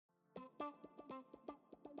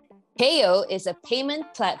Payo is a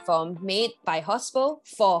payment platform made by Hospo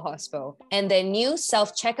for Hospo, and their new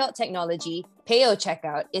self-checkout technology, Payo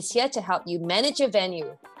Checkout, is here to help you manage your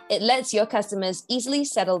venue. It lets your customers easily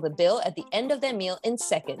settle the bill at the end of their meal in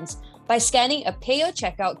seconds by scanning a Payo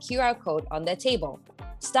Checkout QR code on their table.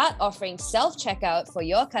 Start offering self-checkout for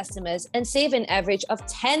your customers and save an average of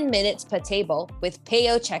 10 minutes per table with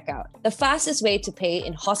Payo Checkout, the fastest way to pay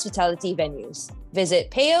in hospitality venues. Visit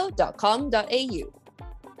payo.com.au.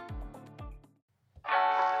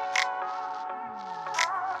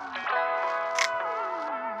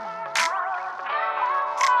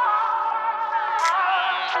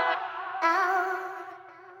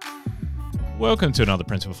 Welcome to another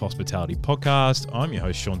Principle of Hospitality podcast. I'm your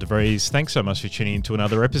host, Sean DeVries. Thanks so much for tuning in to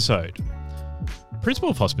another episode. Principle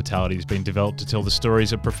of Hospitality has been developed to tell the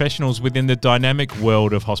stories of professionals within the dynamic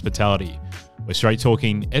world of hospitality. We're straight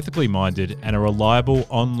talking, ethically minded, and a reliable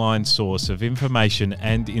online source of information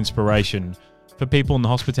and inspiration for people in the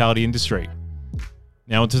hospitality industry.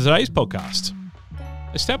 Now, onto today's podcast.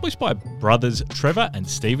 Established by brothers Trevor and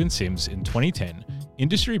Stephen Simmons in 2010,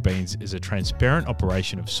 Industry Beans is a transparent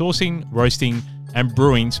operation of sourcing, roasting, and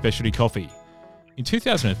brewing specialty coffee. In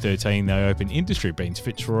 2013, they opened Industry Beans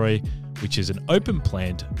Fitzroy, which is an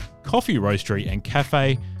open-planned coffee roastery and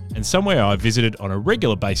cafe, and somewhere I visited on a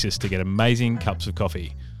regular basis to get amazing cups of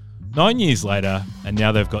coffee. 9 years later, and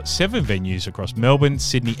now they've got 7 venues across Melbourne,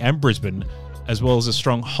 Sydney, and Brisbane, as well as a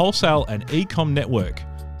strong wholesale and e-com network.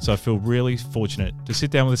 So I feel really fortunate to sit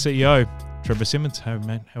down with the CEO, Trevor Simmons. Hey,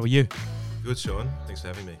 man, how are you? Good, Sean. Thanks for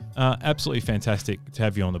having me. Absolutely fantastic to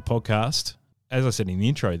have you on the podcast. As I said in the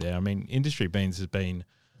intro there, I mean, Industry Beans has been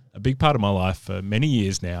a big part of my life for many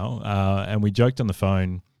years now. And we joked on the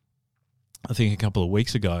phone, I think a couple of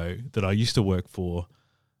weeks ago, that I used to work for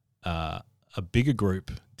a bigger group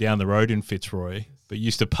down the road in Fitzroy, but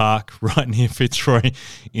used to park right near Fitzroy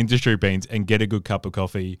Industry Beans and get a good cup of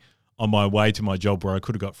coffee on my way to my job where I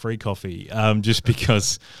could have got free coffee, just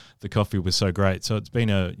because the coffee was so great. So it's been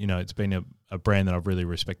a brand that I've really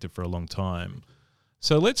respected for a long time.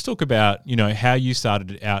 So let's talk about, how you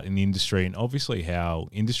started out in the industry and obviously how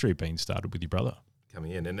Industry Beans started with your brother.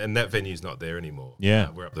 Coming in, and that venue's not there anymore. Yeah.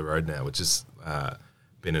 We're up the road now, which has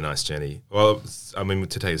been a nice journey. Well, to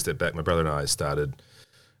take a step back, my brother and I started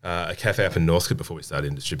a cafe up in Northcote before we started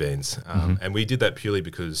Industry Beans. And we did that purely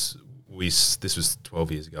because this was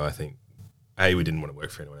 12 years ago, I think. A, we didn't want to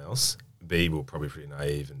work for anyone else. B, we were probably pretty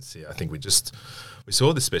naive. And C, I think we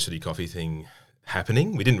saw this specialty coffee thing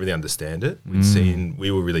happening. We didn't really understand it.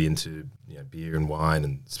 We were really into beer and wine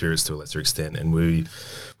and spirits to a lesser extent. And we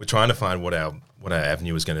were trying to find what our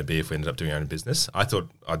avenue was going to be if we ended up doing our own business. I thought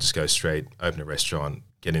I'd just go straight, open a restaurant,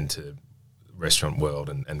 get into restaurant world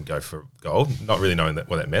and go for gold, not really knowing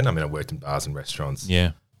what that meant. I mean, I worked in bars and restaurants.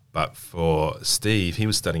 Yeah. But for Steve, he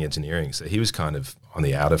was studying engineering, so he was kind of on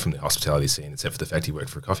the outer from the hospitality scene, except for the fact he worked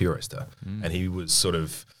for a coffee roaster. And he was sort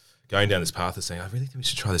of going down this path of saying, I really think we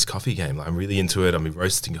should try this coffee game. Like, I'm really into it. I've been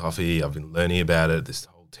roasting coffee. I've been learning about it, this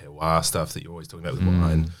whole terroir stuff that you're always talking about with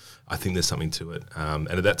wine. I think there's something to it. And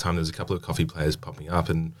at that time, there was a couple of coffee players popping up,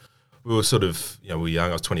 and we were sort of, we were young.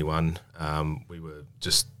 I was 21. We were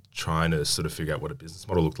just trying to sort of figure out what a business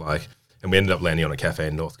model looked like. And we ended up landing on a cafe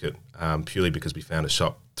in Northcote purely because we found a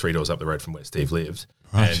shop 3 doors up the road from where Steve lived.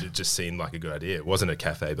 Right. And it just seemed like a good idea. It wasn't a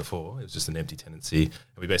cafe before. It was just an empty tenancy.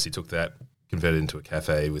 And we basically took that, converted it into a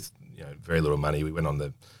cafe with very little money. We went on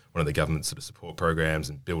one of the government sort of support programs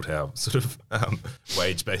and built our sort of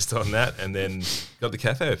wage based on that, and then got the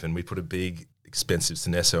cafe open. We put a big, expensive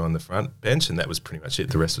Sinesso on the front bench, and that was pretty much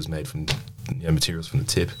it. The rest was made from materials from the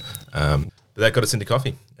tip. But that got us into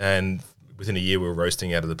coffee. And within a year, we were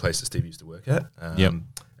roasting out of the place that Steve used to work at.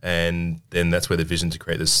 And then that's where the vision to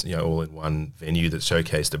create this, all-in-one venue that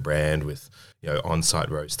showcased a brand with, on-site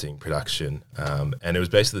roasting, production. And it was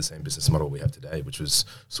basically the same business model we have today, which was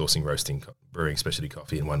sourcing, roasting, brewing specialty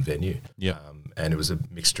coffee in one venue. Yeah. And it was a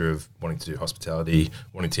mixture of wanting to do hospitality,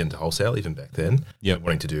 wanting to get into wholesale even back then,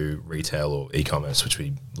 wanting to do retail or e-commerce, which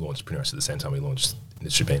we launched pretty much at the same time we launched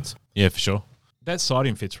Industry Beans. Yeah, for sure. That site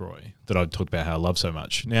in Fitzroy that I talked about how I love so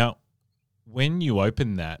much. Now, when you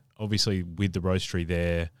open that, obviously with the roastery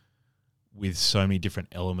there, with so many different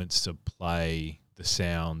elements to play, the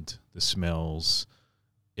sound, the smells,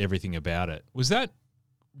 everything about it, was that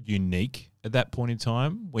unique at that point in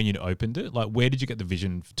time when you'd opened it? Like, where did you get the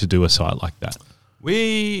vision to do a site like that?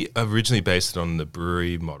 We originally based it on the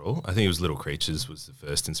brewery model. I think it was Little Creatures was the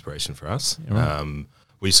first inspiration for us. Yeah, right.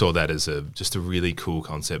 We saw that as just a really cool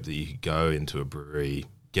concept that you could go into a brewery,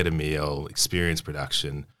 get a meal, experience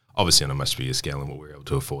production, obviously on a much bigger scale than what we were able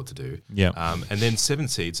to afford to do. Yeah. And then Seven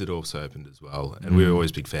Seeds had also opened as well, and we were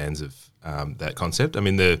always big fans of that concept. I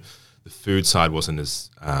mean, the the food side wasn't as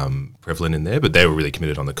prevalent in there, but they were really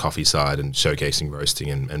committed on the coffee side and showcasing roasting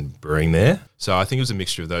and brewing there. So I think it was a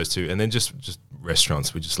mixture of those two. And then just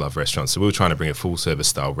restaurants. We just love restaurants. So we were trying to bring a full service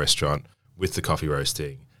style restaurant with the coffee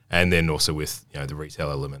roasting and then also with the retail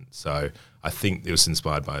element. So I think it was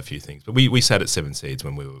inspired by a few things. But we sat at Seven Seeds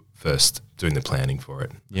when we were first doing the planning for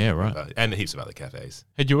it. Yeah, right. And heaps of other cafes.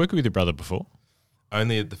 Had you worked with your brother before?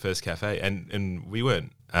 Only at the first cafe. And we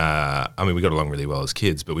weren't, we got along really well as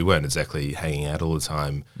kids, but we weren't exactly hanging out all the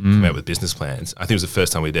time, coming out with business plans. I think it was the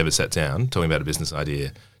first time we'd ever sat down talking about a business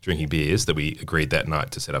idea, drinking beers, that we agreed that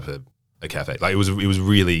night to set up a cafe. Like it was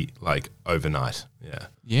really like overnight. Yeah.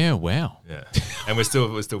 Yeah. Wow. Yeah. And we're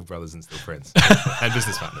still brothers and still friends and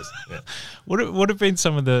business partners. Yeah. What have been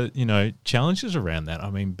some of the challenges around that? I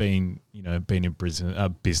mean, being in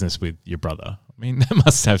business with your brother. I mean, that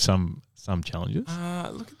must have some challenges.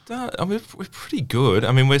 Look at that. I mean, we're pretty good.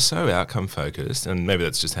 I mean, we're so outcome focused, and maybe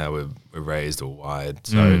that's just how we're raised or wired.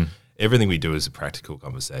 So everything we do is a practical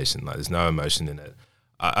conversation. Like there's no emotion in it.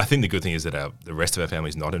 I think the good thing is that the rest of our family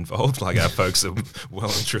is not involved. Like our folks are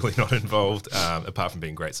well and truly not involved, apart from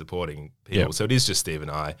being great supporting people. Yep. So it is just Steve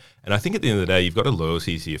and I. And I think at the end of the day, you've got a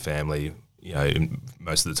loyalty to your family,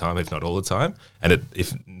 most of the time, if not all the time. And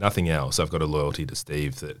if nothing else, I've got a loyalty to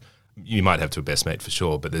Steve that you might have to a best mate for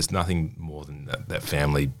sure, but there's nothing more than that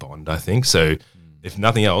family bond, I think. So if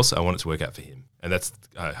nothing else, I want it to work out for him. And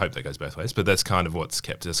I hope that goes both ways, but that's kind of what's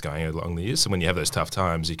kept us going along the years. So when you have those tough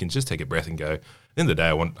times, you can just take a breath and go, at the end of the day,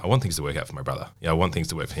 I want things to work out for my brother. I want things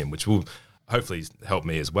to work for him, which will hopefully help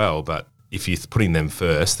me as well. But if you're putting them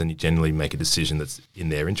first, then you generally make a decision that's in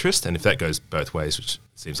their interest. And if that goes both ways, which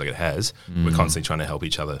seems like it has, we're constantly trying to help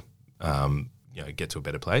each other, get to a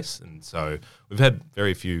better place. And so we've had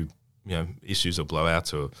very few, issues or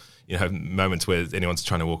blowouts or, moments where anyone's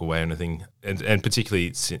trying to walk away or anything. And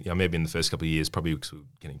particularly, maybe in the first couple of years, probably because we were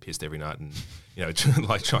getting pissed every night and,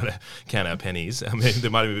 like trying to count our pennies. I mean, there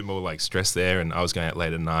might have been a bit more like stress there, and I was going out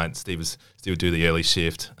late at night. Steve would do the early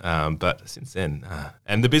shift. But since then,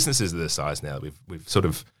 and the business is the size now, we've sort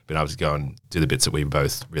of been able to go and do the bits that we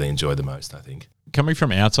both really enjoy the most, I think. Coming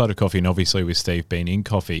from outside of coffee, and obviously with Steve being in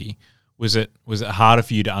coffee, was it harder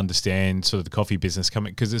for you to understand sort of the coffee business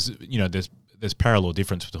coming, because there's parallel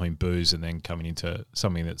difference between booze and then coming into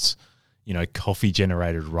something that's coffee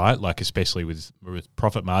generated, right? Like especially with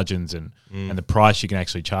profit margins and the price you can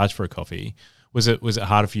actually charge for a coffee. Was it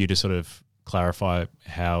harder for you to sort of clarify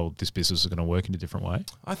how this business is going to work in a different way?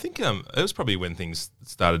 I think it was probably when things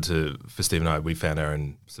started for Steve and I, we found our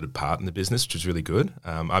own sort of part in the business, which was really good.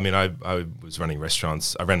 I was running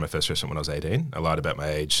restaurants. I ran my first restaurant when I was 18. I lied about my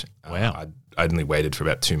age. Wow. I'd only waited for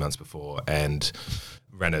about 2 months before and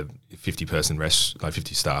ran a 50-person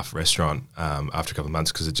 50 staff restaurant after a couple of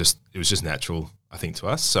months because it was just natural, I think, to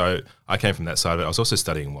us. So I came from that side of it. I was also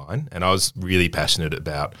studying wine, and I was really passionate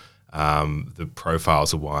about the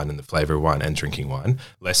profiles of wine and the flavour of wine and drinking wine,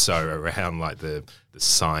 less so around like the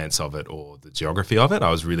science of it or the geography of it.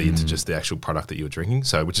 I was really into just the actual product that you were drinking.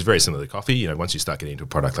 So, which is very similar to coffee. Once you start getting into a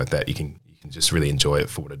product like that, you can just really enjoy it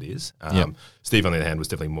for what it is. Steve, on the other hand, was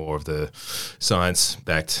definitely more of the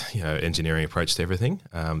science-backed, engineering approach to everything.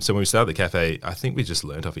 So when we started the cafe, I think we just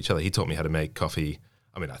learned off each other. He taught me how to make coffee.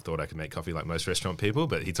 I mean, I thought I could make coffee like most restaurant people,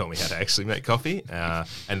 but he taught me how to actually make coffee. And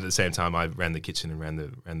at the same time, I ran the kitchen and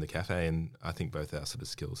ran the cafe, and I think both our sort of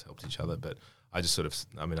skills helped each other. But I just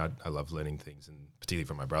I love learning things, and particularly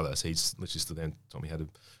from my brother. So he's literally stood there and taught me how to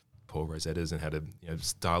pour rosettas and how to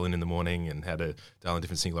dial in the morning and how to dial in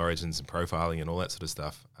different single origins and profiling and all that sort of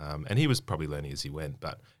stuff. And he was probably learning as he went,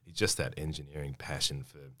 but he's just that engineering passion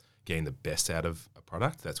for getting the best out of a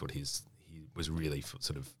product. That's what he was really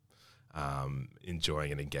sort of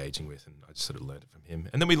enjoying and engaging with, and I just sort of learned it from him,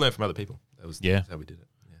 and then we learned from other people. That's how we did it.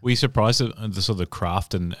 Yeah. Were you surprised at the sort of the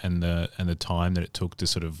craft and the time that it took to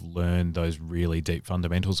sort of learn those really deep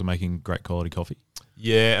fundamentals of making great quality coffee?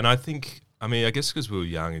 Yeah, and I think, I guess because we were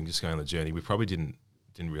young and just going on the journey, we probably didn't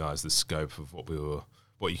realize the scope of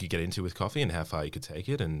what you could get into with coffee and how far you could take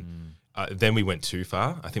it, and then we went too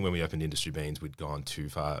far. I think when we opened Industry Beans, we'd gone too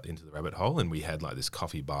far into the rabbit hole, and we had like this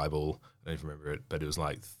coffee Bible. I don't even remember it, but it was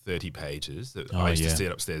like 30 pages that I used to see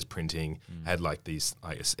it upstairs printing. Had like these,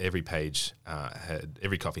 every page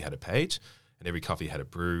every coffee had a page, and every coffee had a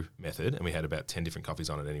brew method, and we had about 10 different coffees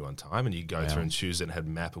on at any one time, and you go through and choose it, and had a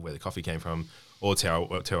map of where the coffee came from, or to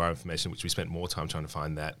our information, which we spent more time trying to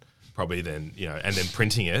find that probably than, and then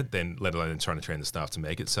printing it, then let alone trying to train the staff to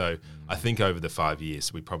make it. So I think over the 5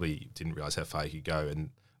 years, we probably didn't realize how far you could go.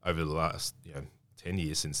 And over the last 10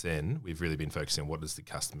 years since then, we've really been focusing on what does the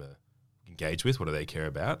customer engage with, what do they care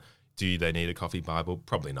about? Do they need a coffee Bible?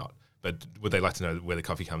 Probably not. But would they like to know where the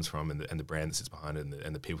coffee comes from and the brand that sits behind it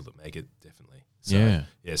and the people that make it? Definitely. So,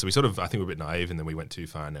 Yeah. So we sort of, I think we're a bit naive, and then we went too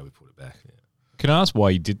far, and now we pulled it back. Yeah. Can I ask why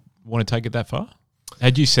you did want to take it that far?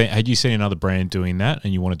 Had you seen another brand doing that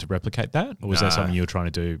and you wanted to replicate that, or was that something you were trying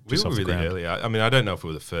to do? We just were off the really ground? early. I mean, I don't know if we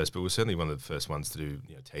were the first, but we were certainly one of the first ones to do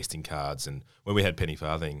tasting cards. And when we had Penny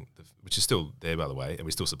Farthing, which is still there by the way, and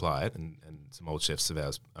we still supply it, and some old chefs of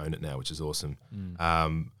ours own it now, which is awesome.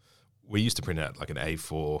 We used to print out like an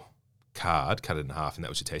A4 card, cut it in half, and that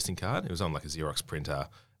was your tasting card. It was on like a Xerox printer,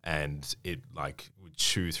 and it like would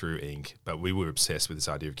chew through ink. But we were obsessed with this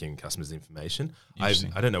idea of giving customers information. I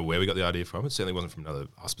don't know where we got the idea from. It certainly wasn't from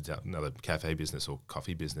another cafe business or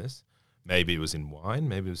coffee business. Maybe it was in wine.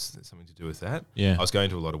 Maybe it was something to do with that. Yeah. I was going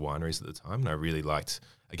to a lot of wineries at the time, and I really liked,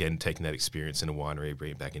 again, taking that experience in a winery,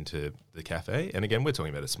 bringing it back into the cafe. And again, we're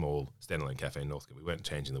talking about a small standalone cafe in Northcote. We weren't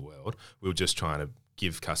changing the world. We were just trying to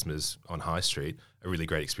give customers on High Street a really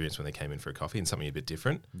great experience when they came in for a coffee and something a bit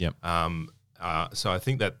different. Yep. So I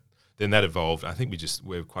think that then that evolved. I think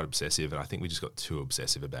we're quite obsessive, and I think we just got too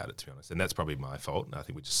obsessive about it, to be honest. And that's probably my fault. And I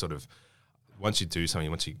think we just sort of, once you do something,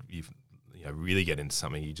 once you really get into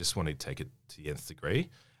something, you just want to take it to the nth degree.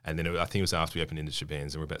 And then I think it was after we opened Industry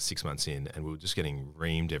Bands, and we're about 6 months in, and we were just getting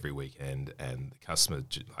reamed every weekend, and the customer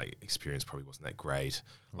experience probably wasn't that great.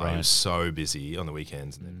 It was so busy on the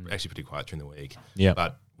weekends, and then actually pretty quiet during the week. Yeah.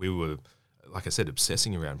 But we were, like I said,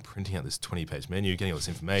 obsessing around printing out this 20-page menu, getting all this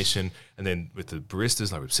information, and then with the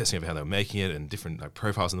baristas, like obsessing over how they were making it and different like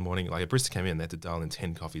profiles in the morning. Like a barista came in, they had to dial in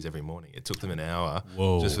 10 coffees every morning. It took them an hour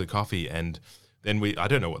just for the coffee, and then I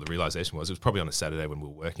don't know what the realization was. It was probably on a Saturday when we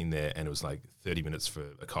were working there, and it was like 30 minutes for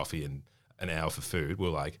a coffee and an hour for food. We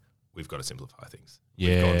were like, we've got to simplify things.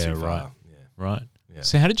 We've gone too far. Yeah. Right. Yeah.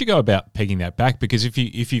 So how did you go about pegging that back? Because if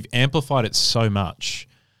you've amplified it so much,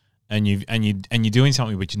 and you're doing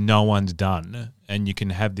something which no one's done, and you can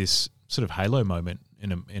have this sort of halo moment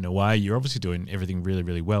in a way, you're obviously doing everything really,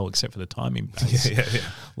 really well, except for the timing base. Yeah.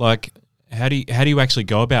 Like, how do you actually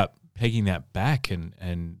go about pegging that back and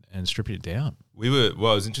stripping it down? It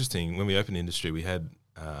was interesting. When we opened Industry, we had,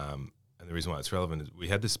 and the reason why it's relevant is we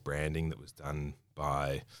had this branding that was done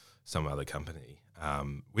by some other company.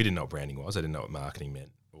 We didn't know what branding was. I didn't know what marketing meant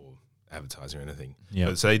or advertising or anything.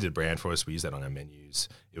 Yeah. So they did a brand for us. We used that on our menus.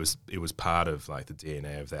 It was part of like the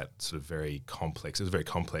DNA of that sort of very complex. It was a very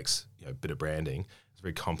complex bit of branding. It's a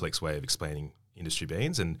very complex way of explaining Industry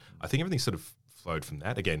Beans, and I think everything sort of flowed from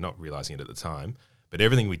that. Again, not realizing it at the time, but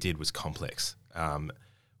everything we did was complex.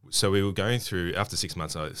 So we were going through, after 6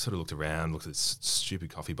 months, I sort of looked around, looked at this stupid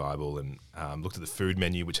coffee Bible, and looked at the food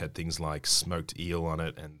menu, which had things like smoked eel on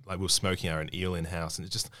it, and like we were smoking our own eel in-house, and it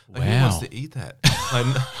just, like, who wants to eat that?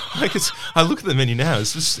 I look at the menu now,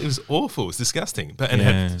 it was awful, it was disgusting. But and it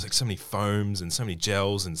had like so many foams and so many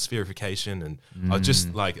gels and spherification, and I was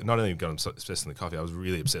just like, not only got obsessed on the coffee, I was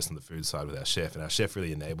really obsessed on the food side with our chef, and our chef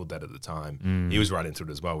really enabled that at the time. He was right into it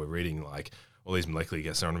as well. We're reading like all these molecular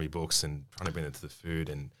gastronomy books and trying to bring it to the food,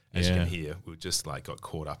 and as you can hear, we just like got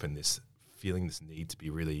caught up in this need to be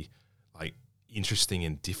really like interesting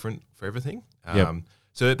and different for everything.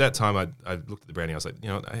 So at that time, I looked at the branding. I was like,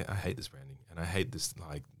 I hate this branding, and I hate this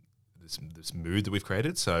like this mood that we've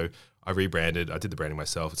created. So I rebranded. I did the branding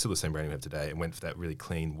myself. It's still the same branding we have today, and went for that really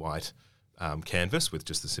clean white canvas with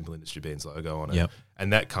just the simple Industry Beans logo on it.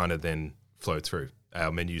 And that kind of then flowed through.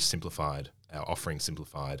 Our menus simplified, our offering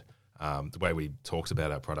simplified. The way we talked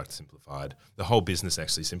about our product simplified, the whole business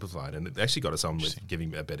actually simplified, and it actually got us on with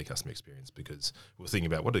giving a better customer experience, because we're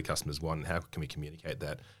thinking about what do customers want and how can we communicate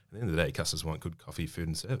that. At the end of the day, customers want good coffee, food,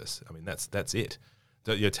 and service. I mean, that's it.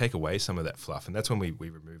 Take away some of that fluff, and that's when we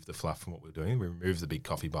removed the fluff from what we're doing. We removed the big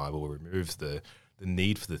coffee Bible, we removed the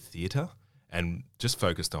need for the theatre, and just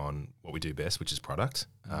focused on what we do best, which is product.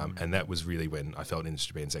 And that was really when I felt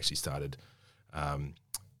Industry Bands actually started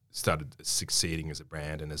succeeding as a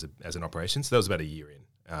brand and as an operation. So that was about a year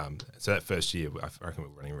in. So that first year, I reckon we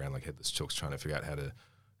were running around like headless chooks trying to figure out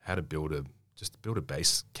how to build a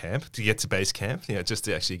base camp to get to base camp. Just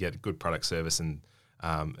to actually get good product service and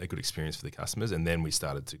a good experience for the customers. And then we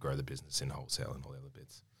started to grow the business in wholesale and all the other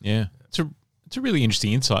bits. Yeah. It's a really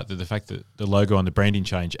interesting insight that the fact that the logo and the branding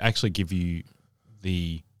change actually give you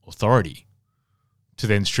the authority to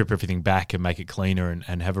then strip everything back and make it cleaner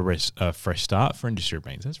and have a fresh start for Industry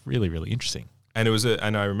Beans. That's really, really interesting. And it was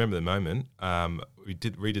and I remember the moment we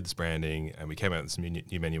redid this branding, and we came out with this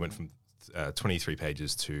new menu. Went from 23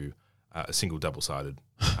 pages to a single double-sided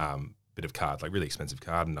bit of card, like really expensive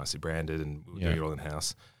card and nicely branded, and we were doing it all in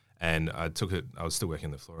house. And I took it. I was still working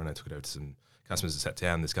on the floor, and I took it over to some customers that sat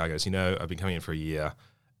down. This guy goes, I've been coming in for a year,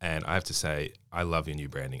 And I have to say, I love your new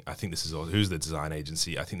branding. I think this is all. Who's the design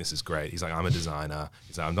agency? I think this is great. He's like, I'm a designer.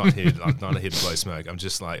 He's like, I'm not here to blow smoke. I'm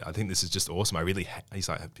just like, I think this is just awesome. He's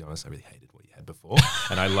like, to be honest, I really hated what you had before.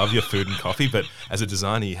 And I love your food and coffee. But as a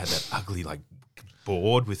designer, you had that ugly like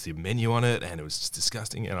board with your menu on it, and it was just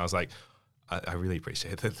disgusting. And I was like, I really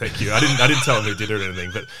appreciate that. Thank you. I didn't tell him who did it or anything,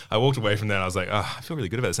 but I walked away from that. And I was like, I feel really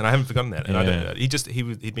good about this, and I haven't forgotten that. And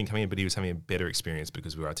he'd been coming in, but he was having a better experience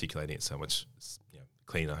because we were articulating it so much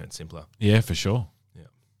cleaner and simpler. Yeah, for sure. Yeah.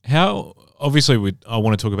 How obviously I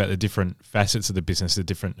want to talk about the different facets of the business, the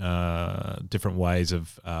different ways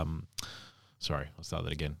of. Sorry, I'll start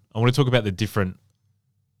that again. I want to talk about the different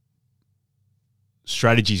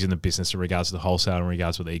strategies in the business in regards to the wholesale, in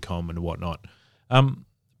regards with e-com and whatnot.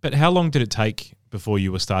 But how long did it take before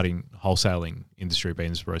you were starting wholesaling industry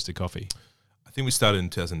beans roasted coffee? I think we started in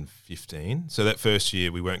 2015. So that first year,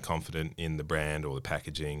 we weren't confident in the brand or the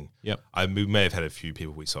packaging. Yep. We may have had a few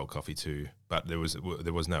people we sold coffee to, but there was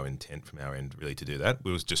no intent from our end really to do that.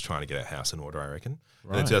 We was just trying to get our house in order, I reckon.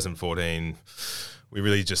 Right. And in 2014,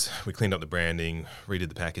 we cleaned up the branding, redid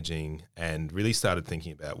the packaging, and really started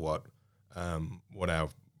thinking about what our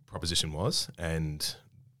proposition was. And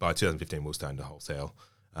by 2015, we were starting to wholesale.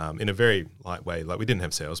 In a very light way. Like, we didn't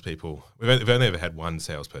have salespeople. We've only ever had one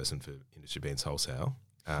salesperson for Industry Beans Wholesale,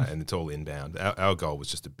 and it's all inbound. Our goal was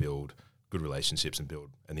just to build good relationships and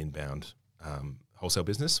build an inbound wholesale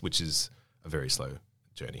business, which is a very slow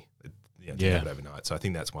journey. To have it overnight. So I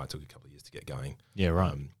think that's why it took a couple of years to get going. Yeah,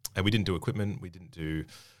 right. And we didn't do equipment. We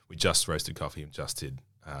just roasted coffee and just did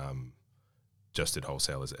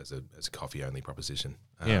wholesale as a coffee only proposition.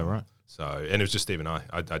 Right. So, and it was just Steve and I.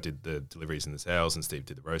 I did the deliveries and the sales, and Steve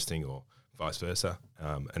did the roasting, or vice versa.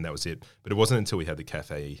 And that was it. But it wasn't until we had the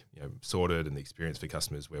cafe, sorted and the experience for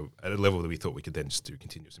customers, where at a level that we thought we could then just do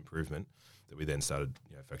continuous improvement, that we then started,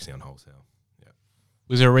 focusing on wholesale. Yeah.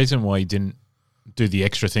 Was there a reason why you didn't do the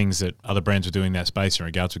extra things that other brands were doing in that space in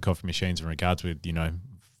regards with coffee machines, in regards with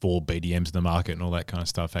 4 BDMs in the market and all that kind of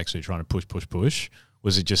stuff? Actually trying to push.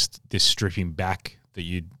 Was it just this stripping back that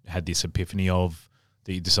you had this epiphany of,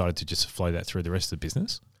 that you decided to just flow that through the rest of the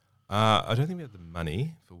business? I don't think we had the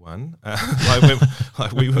money, for one.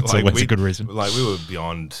 We were That's always a good reason. Like, we were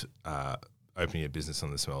beyond opening a business on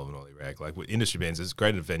the smell of an oily rag. Like, Industry Beans, as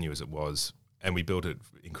great a venue as it was, and we built it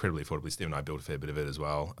incredibly affordably. Steve and I built a fair bit of it as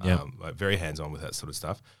well. Yep. Very hands-on with that sort of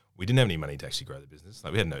stuff. We didn't have any money to actually grow the business.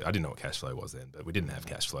 Like, I didn't know what cash flow was then, but we didn't have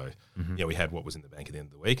cash flow. Mm-hmm. We had what was in the bank at the end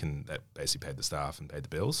of the week, and that basically paid the staff and paid the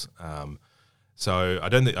bills. So I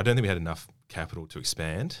don't think we had enough capital to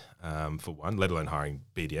expand, for one, let alone hiring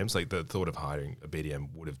BDMs. Like, the thought of hiring a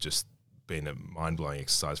BDM would have just been a mind-blowing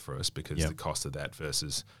exercise for us, because the cost of that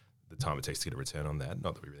versus the time it takes to get a return on that,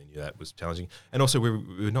 not that we really knew that, was challenging. And also, we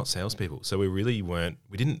were not salespeople, so we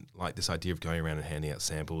didn't like this idea of going around and handing out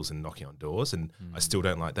samples and knocking on doors, and I still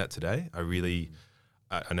don't like that today. I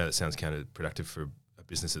know that sounds counterproductive for a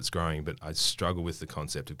business that's growing, but I struggle with the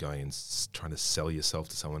concept of going and trying to sell yourself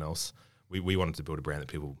to someone else. We wanted to build a brand that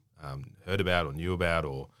people heard about or knew about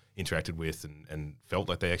or interacted with and felt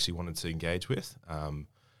like they actually wanted to engage with.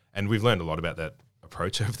 And we've learned a lot about that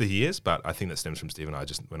approach over the years, but I think that stems from Steve and I.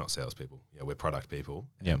 We're not salespeople. We're product people,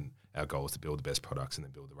 and our goal is to build the best products and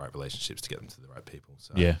then build the right relationships to get them to the right people.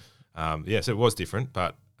 So so it was different,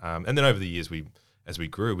 but and then over the years, as we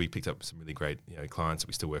grew, we picked up some really great clients that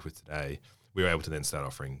we still work with today. We were able to then start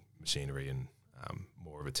offering machinery and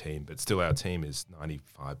more of a team, but still our team is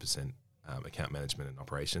 95% account management and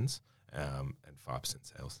operations, and 5%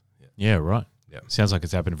 sales. Yeah, right. Yeah, sounds like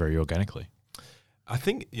it's happened very organically. I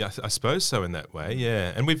think, I suppose so in that way,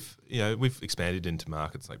 yeah. And we've expanded into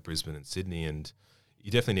markets like Brisbane and Sydney, and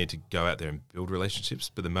you definitely need to go out there and build relationships.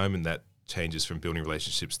 But the moment that changes from building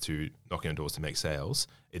relationships to knocking on doors to make sales,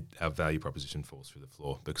 our value proposition falls through the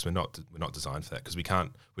floor, because we're not designed for that. Because we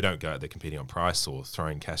don't go out there competing on price or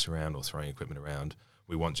throwing cash around or throwing equipment around.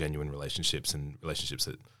 We want genuine relationships, and relationships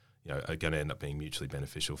that are going to end up being mutually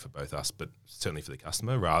beneficial for both us, but certainly for the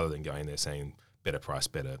customer, rather than going there saying better price,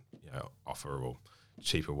 better offer, or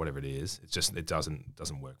cheaper, whatever it is. It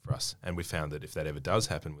doesn't work for us. And we found that if that ever does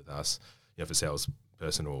happen with us, if a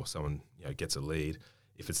salesperson or someone you know, lead,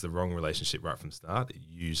 if it's the wrong relationship right from the start, it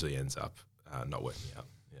usually ends up not working out.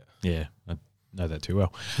 Yeah, I know that too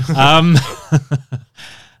well.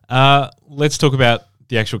 Let's talk about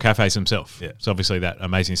the actual cafes themselves. Yeah. So obviously that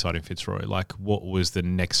amazing site in Fitzroy. Like, what was the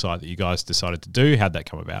next site that you guys decided to do? How'd that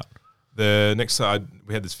come about? The next side,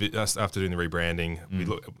 we had this after doing the rebranding.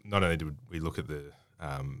 Not only did we look at the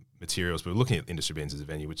materials, but we were looking at Industry Beans as a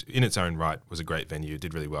venue, which in its own right was a great venue,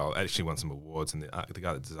 did really well. Actually won some awards, and the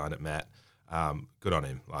guy that designed it, Matt, good on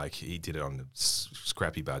him. Like, he did it on a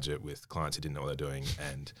scrappy budget with clients who didn't know what they're doing,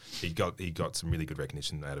 and he got some really good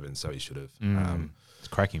recognition out of it, and so he should have. It's a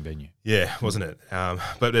cracking venue. Yeah, wasn't it?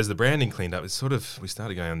 But as the branding cleaned up, we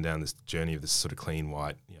started going down this journey of this sort of clean,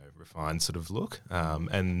 white, refined sort of look.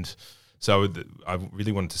 And so I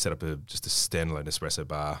really wanted to set up just a standalone espresso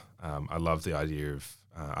bar. I love the idea of,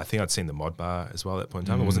 I think I'd seen the mod bar as well at that point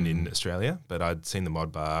in time. I wasn't in Australia, but I'd seen the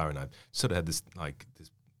mod bar, and I sort of had this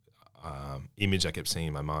image I kept seeing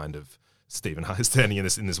in my mind of Stephen Hart standing in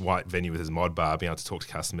this white venue with his mod bar, being able to talk to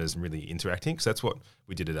customers and really interacting. Because that's what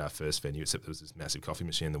we did at our first venue, except there was this massive coffee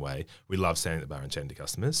machine in the way. We loved standing at the bar and chatting to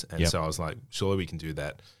customers. And so I was like, surely we can do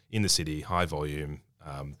that in the city, high volume.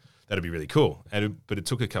 That'd be really cool. But it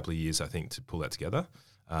took a couple of years, I think, to pull that together.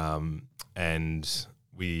 And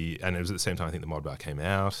it was at the same time I think the mod bar came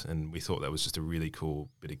out, and we thought that was just a really cool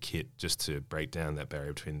bit of kit just to break down that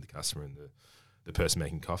barrier between the customer and the person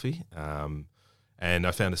making coffee. And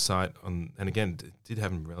I found a site and again, it did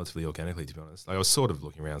happen relatively organically, to be honest. Like, I was sort of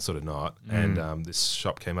looking around, sort of not. And this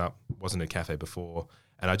shop came up, wasn't a cafe before.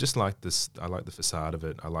 And I just liked this. I liked the facade of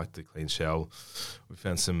it. I liked the clean shell. We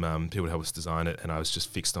found some people to help us design it. And I was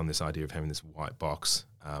just fixed on this idea of having this white box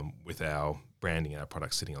with our branding and our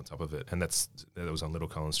products sitting on top of it. And that was on Little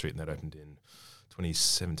Collins Street, and that opened in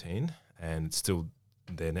 2017. And it's still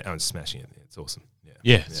there now. And smashing it. It's awesome.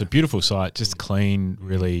 Yeah, it's a beautiful site. Just clean,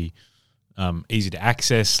 really easy to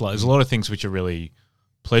access. Like, there's a lot of things which are really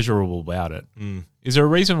pleasurable about it. Is there a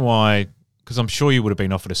reason why? Because I'm sure you would have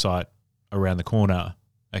been offered a site around the corner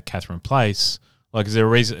at Catherine Place. Like, is there a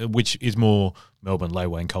reason, which is more Melbourne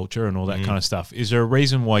laneway culture and all that kind of stuff? Is there a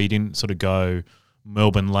reason why you didn't sort of go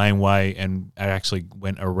Melbourne laneway and actually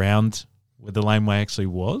went around where the laneway actually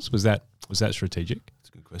was? Was that strategic? That's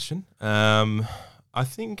a good question. I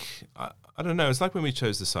think I don't know. It's like when we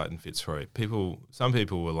chose the site in Fitzroy. Some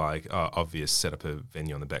people were like, "Oh, obvious, set up a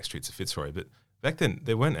venue on the back streets of Fitzroy." But back then,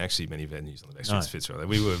 there weren't actually many venues on the back streets of Fitzroy.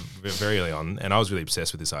 We were very early on, and I was really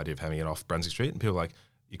obsessed with this idea of having it off Brunswick Street. And people were like,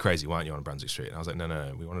 "You're crazy, why aren't you on Brunswick Street?" And I was like,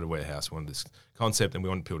 "No. We wanted a warehouse. We wanted this concept, and we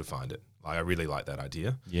wanted people to find it." Like, I really like that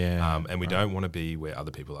idea. Yeah. And we don't want to be where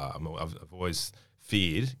other people are. I've always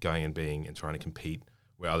feared going and trying to compete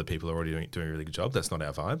where other people are already doing a really good job. That's not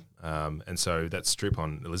our vibe. And so that strip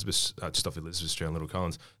on Elizabeth, just off Elizabeth Street on Little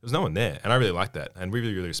Collins, there was no one there. And I really liked that. And we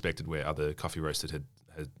really, really respected where other coffee roasters had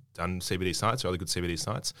done CBD sites or other good CBD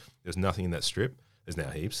sites. There was nothing in that strip. There's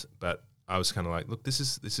now heaps. But I was kind of like, look, this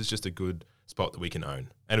is just a good spot that we can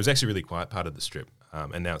own. And it was actually a really quiet part of the strip.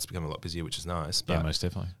 And now it's become a lot busier, which is nice. But, yeah, most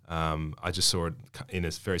definitely. I just saw it in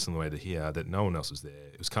a very similar way to here, that no one else was there.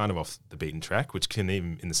 It was kind of off the beaten track, which can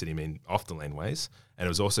even in the city mean off the laneways. And it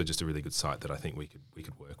was also just a really good site that I think we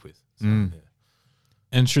could work with. So, yeah.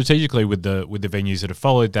 And strategically with the venues that have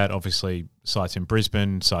followed that, obviously sites in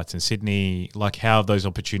Brisbane, sites in Sydney, like, how have those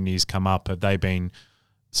opportunities come up? Have they been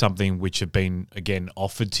something which have been, again,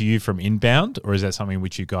 offered to you from inbound, or is that something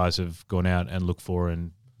which you guys have gone out and looked for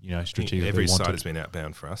and, strategically every wanted? site has been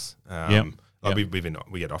outbound for us.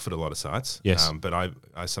 We get offered a lot of sites. Yes. But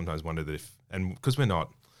I sometimes wonder that because we're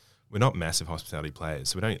not massive hospitality players,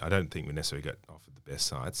 so I don't think we necessarily get offered the best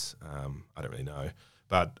sites. I don't really know.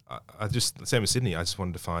 But I just, same with Sydney, I just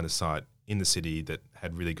wanted to find a site in the city that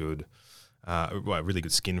had really good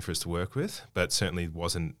skin for us to work with, but certainly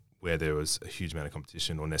wasn't where there was a huge amount of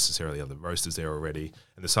competition or necessarily other roasters there already.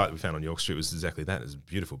 And the site that we found on York Street was exactly that. It was a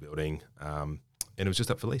beautiful building. And it was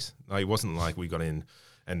just up for lease. Like, it wasn't like we got in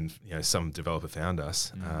and some developer found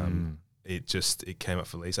us. It came up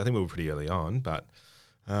for lease. I think we were pretty early on, but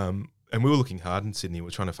and we were looking hard in Sydney. We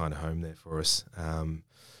were trying to find a home there for us.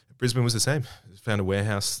 Brisbane was the same. We found a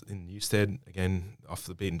warehouse in Newstead, again off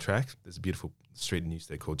the beaten track. There's a beautiful street in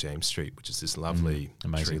Newstead called James Street, which is this lovely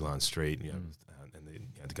tree-lined street. And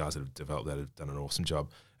the guys that have developed that have done an awesome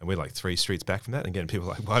job. And we're like 3 streets back from that. And again, people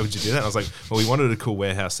are like, why would you do that? And I was like, well, we wanted a cool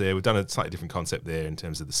warehouse there. We've done a slightly different concept there in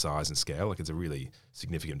terms of the size and scale. Like, it's a really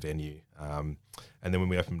significant venue. And then when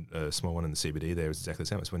we opened a small one in the CBD there, it was exactly the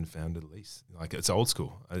same. It's when we found a lease. Like, it's old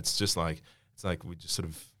school. It's just like, we just sort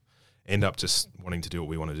of end up just wanting to do what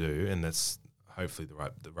we want to do. And that's hopefully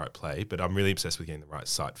the right play. But I'm really obsessed with getting the right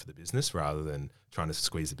site for the business rather than trying to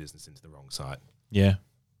squeeze the business into the wrong site. Yeah.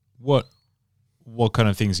 What kind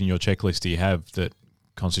of things in your checklist do you have that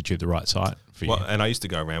constitute the right site for you? And I used to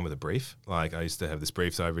go around with a brief. Like, I used to have this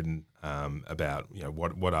brief that I've written about,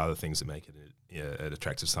 what are the things that make it an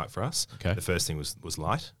attractive site for us. Okay. The first thing was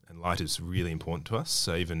light, and light is really important to us.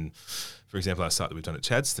 So even, for example, our site that we've done at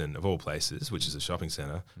Chadstone, of all places, which is a shopping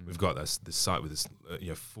centre, we've got this site with this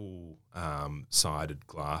full sided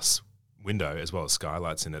glass window as well as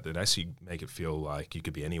skylights in it that actually make it feel like you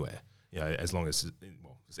could be anywhere. As long as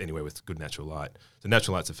because anywhere with good natural light. So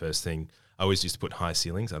natural light's the first thing. I always used to put high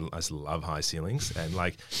ceilings. I just love high ceilings, and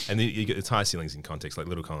you get it's high ceilings in context. Like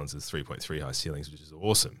Little Collins is 3.3 high ceilings, which is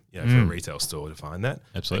awesome. For a retail store to find that.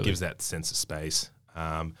 Absolutely, it gives that sense of space.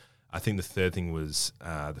 I think the third thing was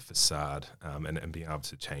the facade, and being able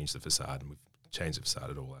to change the facade, and we've changed the facade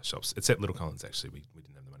at all our shops, except Little Collins. Actually, we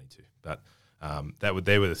didn't have the money to, but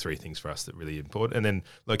they were the three things for us that really important. And then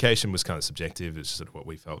location was kind of subjective. It's sort of what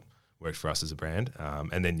we felt worked for us as a brand.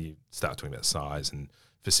 And then you start talking about size and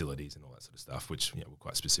facilities and all that sort of stuff, which we're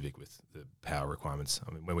quite specific with the power requirements.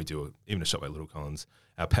 I mean, when we do even a shop like Little Collins,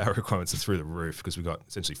 our power requirements are through the roof because we've got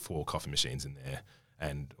essentially 4 coffee machines in there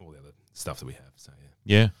and all the other stuff that we have. So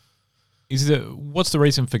yeah. What's the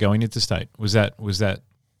reason for going into state? Was that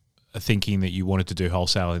a thinking that you wanted to do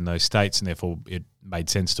wholesale in those states and therefore it made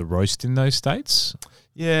sense to roast in those states?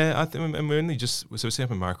 Yeah, I think, and we're only so we're setting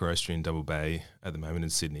up a micro roastery in Double Bay at the moment in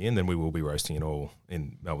Sydney, and then we will be roasting it all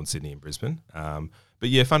in Melbourne, Sydney, and Brisbane. But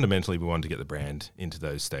yeah, fundamentally, we wanted to get the brand into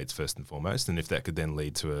those states first and foremost, and if that could then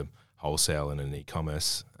lead to a wholesale and an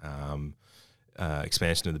e-commerce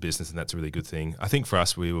expansion of the business, and that's a really good thing. I think for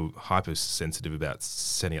us, we were hypersensitive about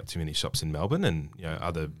setting up too many shops in Melbourne, and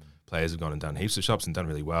other players have gone and done heaps of shops and done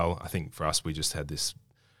really well. I think for us, we just had this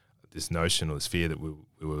notion or this fear that we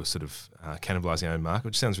were sort of cannibalizing our own market,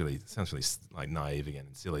 which sounds really like naive again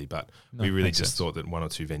and silly, but we really just thought that 1 or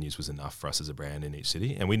 2 venues was enough for us as a brand in each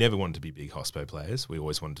city, and we never wanted to be big hospo players. We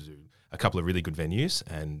always wanted to do a couple of really good venues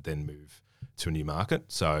and then move to a new market.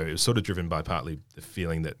 So it was sort of driven by partly the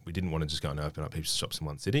feeling that we didn't want to just go and open up heaps of shops in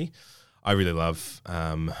one city. I really love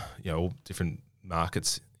all different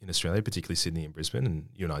markets in Australia, particularly Sydney and Brisbane, and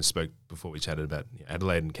you and I spoke before we chatted about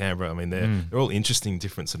Adelaide and Canberra. I mean, they're all interesting,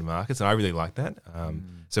 different sort of markets, and I really like that.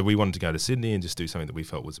 So we wanted to go to Sydney and just do something that we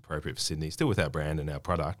felt was appropriate for Sydney, still with our brand and our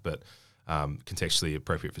product, but contextually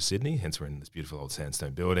appropriate for Sydney. Hence, we're in this beautiful old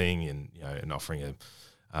sandstone building, and offering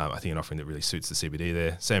I think an offering that really suits the CBD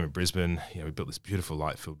there. Same in Brisbane. We built this beautiful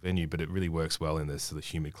light-filled venue, but it really works well in this sort of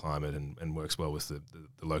humid climate and works well with the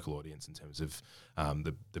local audience in terms of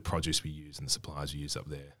the produce we use and the supplies we use up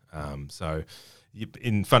there. So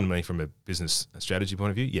fundamentally from a business strategy point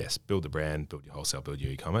of view, yes, build the brand, build your wholesale, build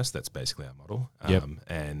your e-commerce. That's basically our model.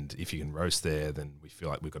 And if you can roast there, then we feel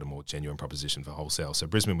like we've got a more genuine proposition for wholesale. So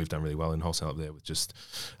Brisbane, we've done really well in wholesale up there with just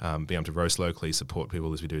being able to roast locally, support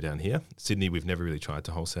people as we do down here. Sydney, we've never really tried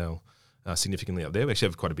to wholesale significantly up there. We actually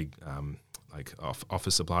have quite a big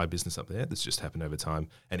office supply business up there that's just happened over time.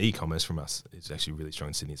 And e-commerce from us is actually really strong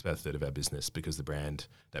in Sydney. It's about 1/3 of our business because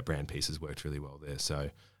that brand piece has worked really well there. So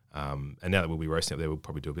and now that we'll be roasting up there, we'll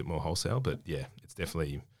probably do a bit more wholesale. But yeah, it's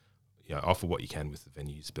definitely offer what you can with the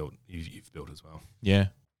venue you've built as well. Yeah.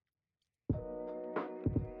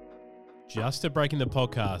 Just a break in the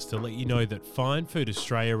podcast to let you know that Fine Food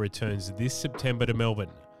Australia returns this September to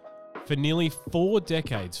Melbourne. For nearly 4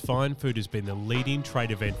 decades, Fine Food has been the leading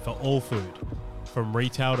trade event for all food, from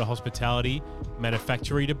retail to hospitality,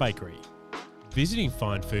 manufacturing to bakery. Visiting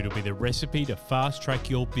Fine Food will be the recipe to fast-track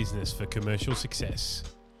your business for commercial success.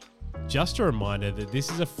 Just a reminder that this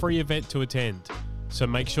is a free event to attend, so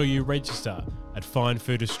make sure you register at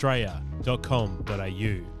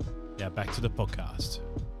finefoodaustralia.com.au. Now back to the podcast.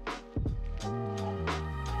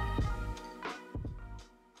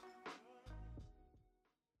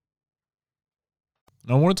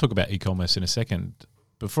 I want to talk about e-commerce in a second.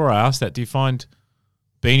 Before I ask that, do you find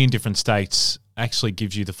being in different states actually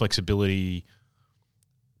gives you the flexibility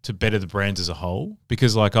to better the brands as a whole?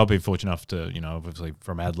 Because I've been fortunate enough to, obviously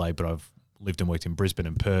from Adelaide, but I've lived and worked in Brisbane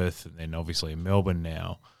and Perth, and then obviously in Melbourne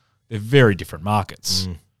now. They're very different markets.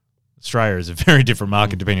 Australia is a very different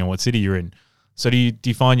market depending on what city you're in. So do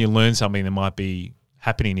you find you learn something that might be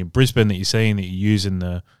happening in Brisbane that you're seeing that you use in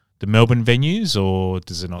the Melbourne venues, or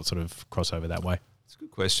does it not sort of cross over that way? It's a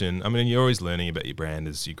good question. I mean, you're always learning about your brand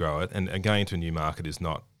as you grow it, and going into a new market is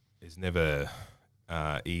never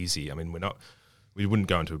easy. I mean, we wouldn't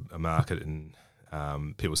go into a market and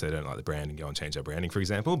people say they don't like the brand and go and change our branding, for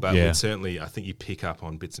example. But we'd certainly, I think you pick up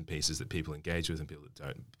on bits and pieces that people engage with and people that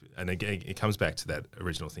don't. And again, it comes back to that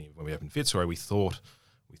original thing when we opened Fitzroy. We thought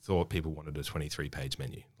people wanted a 23-page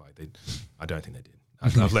menu. I don't think they did.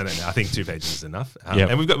 I've learned it now. I think 2 pages is enough.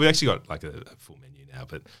 And we've actually got like a full menu now.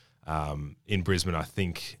 But in Brisbane, I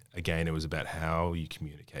think again it was about how you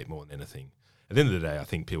communicate more than anything. At the end of the day, I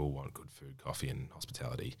think people want good food, coffee, and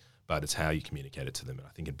hospitality, but it's how you communicate it to them. And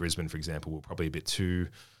I think in Brisbane, for example, we're probably a bit too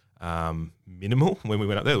minimal when we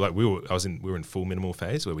went up there. We were in full minimal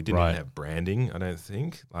phase where we didn't even have branding. I don't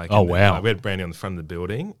think. Wow! We had branding on the front of the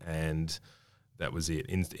building, and that was it.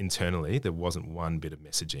 Internally, there wasn't one bit of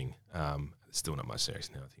messaging. There's still not much serious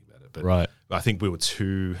now. I think about it, but I think we were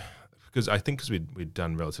too because I think because we'd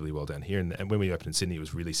done relatively well down here, and when we opened in Sydney, it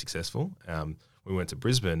was really successful. When we went to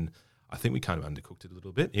Brisbane, I think we kind of undercooked it a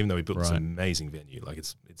little bit, even though we built this amazing venue. Like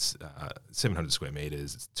it's 700 square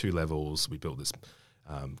meters, it's 2 levels. We built this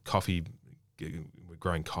coffee. We're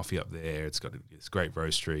growing coffee up there. It's got this great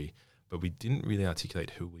roastery, but we didn't really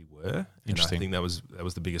articulate who we were. And I think that was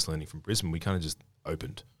the biggest learning from Brisbane. We kind of just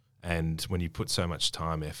opened. And when you put so much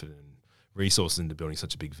time, effort, and resources into building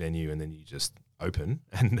such a big venue, and then you just open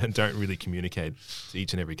and don't really communicate to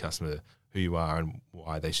each and every customer who you are and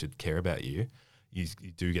why they should care about you, you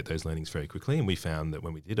do get those learnings very quickly. And we found that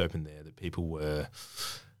when we did open there, that people they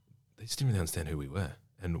just didn't really understand who we were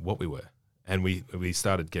and what we were. And we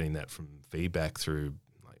started getting that from feedback through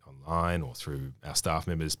like online or through our staff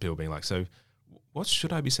members, people being like, so what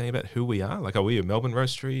should I be saying about who we are? Like, are we a Melbourne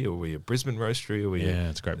roastery? Or are we a Brisbane roastery? Or are we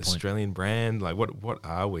it's a great an point. Australian brand? Like, what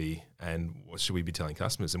are we? And what should we be telling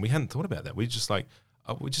customers? And we hadn't thought about that. We just like,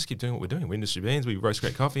 we just keep doing what we're doing. We're industry beans. We roast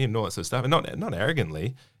great coffee and all that sort of stuff. And not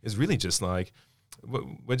arrogantly. It's really just like,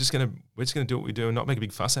 we're just gonna do what we do and not make a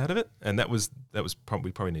big fuss out of it. And that was probably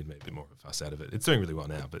we probably need to make a bit more of a fuss out of it. It's doing really well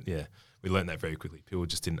now, but yeah, we learned that very quickly. People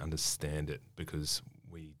just didn't understand it because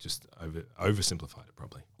we just oversimplified it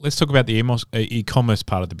probably. Let's talk about the e-commerce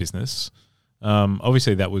part of the business.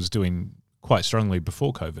 Obviously, that was doing quite strongly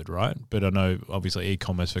before COVID, right? But I know obviously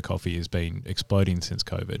e-commerce for coffee has been exploding since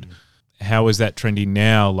COVID. How is that trending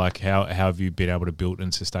now? Like, how have you been able to build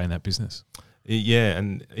and sustain that business? Yeah,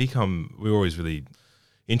 and e-com, we were always really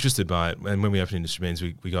interested by it. And when we opened Industry Beans,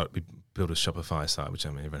 we built a Shopify site, which I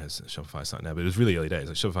mean, everyone has a Shopify site now, but it was really early days.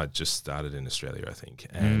 Like Shopify just started in Australia, I think.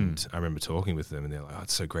 And I remember talking with them and they're like, oh,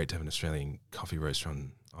 it's so great to have an Australian coffee roaster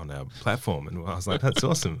on our platform. And I was like, that's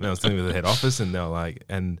awesome. And I was dealing with the head office and they were like,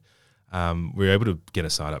 we were able to get a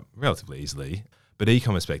site up relatively easily. But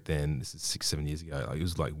e-commerce back then, this is 6-7 years ago, like it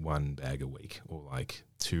was like 1 bag a week or like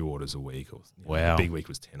 2 orders a week, or wow. A big week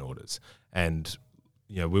was 10 orders. And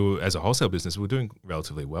we were, as a wholesale business, we were doing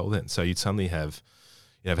relatively well then. So you'd suddenly have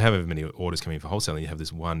however many orders coming in for wholesale, and you have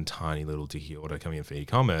this one tiny little dicky order coming in for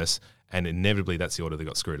e-commerce, and inevitably that's the order that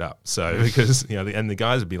got screwed up. So because and the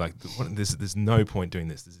guys would be like, there's no point doing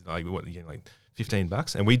this. This is like like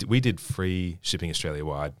 $15, and we did free shipping Australia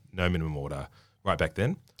wide, no minimum order right back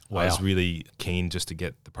then. Wow. I was really keen just to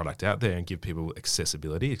get the product out there and give people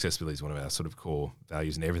accessibility. Accessibility is one of our sort of core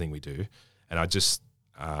values in everything we do. And I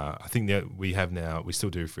think that we still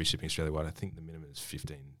do free shipping Australia-wide. I think the minimum is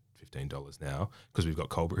 $15 now because we've got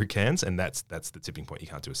cold brew cans, and that's the tipping point. You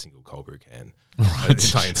can't do a single cold brew can.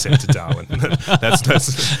 It's paying sent to Darwin.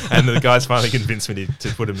 that's and the guys finally convinced me to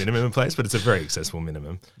put a minimum in place, but it's a very accessible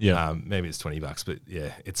minimum. Yeah, maybe it's $20, but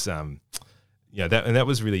yeah, it's that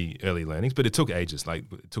was really early learnings, but it took ages. Like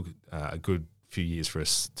it took a good few years for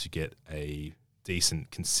us to get a decent,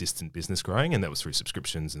 consistent business growing, and that was through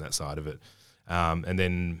subscriptions and that side of it. And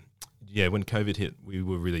then, when COVID hit, we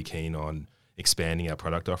were really keen on expanding our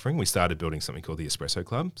product offering. We started building something called the Espresso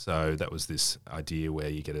Club. So that was this idea where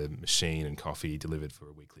you get a machine and coffee delivered for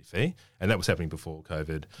a weekly fee, and that was happening before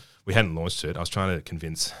COVID. We hadn't launched it. I was trying to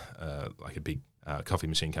convince like a big coffee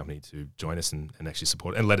machine company to join us and actually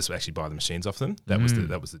support it and let us actually buy the machines off them. That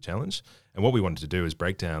was the challenge. And what we wanted to do is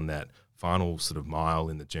break down that final sort of mile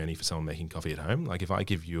in the journey for someone making coffee at home. Like if I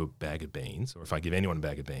give you a bag of beans, or if I give anyone a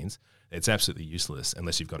bag of beans, it's absolutely useless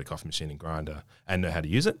unless you've got a coffee machine and grinder and know how to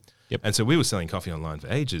use it. Yep. And so we were selling coffee online for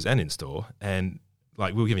ages and in store, and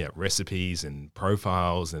like we were giving out recipes and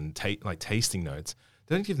profiles and tasting notes.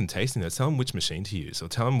 Don't give them tasting notes. Tell them which machine to use, or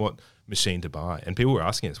tell them what machine to buy. And people were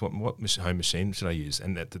asking us, what home machine should I use?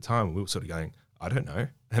 And at the time, we were sort of going, I don't know.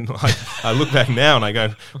 And like I look back now and I go,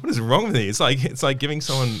 what is wrong with me? It's like giving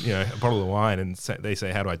someone a bottle of wine and they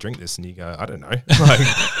say, how do I drink this? And you go, I don't know. Like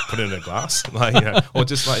put it in a glass, or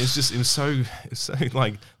just like it was so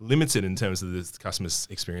like limited in terms of the customer's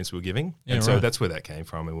experience we were giving. Yeah, and so that's where that came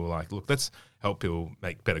from. And we were like, look, let's help people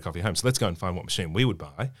make better coffee at home. So let's go and find what machine we would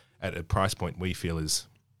buy at a price point we feel is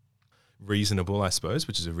reasonable, I suppose,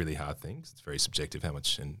 which is a really hard thing. It's very subjective how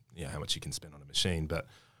much you can spend on a machine, but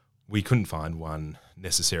we couldn't find one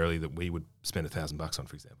necessarily that we would spend $1,000 on,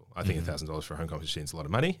 for example. I think $1,000 for a home coffee machine is a lot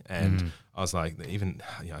of money. And I was like,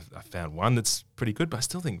 I found one that's pretty good, but I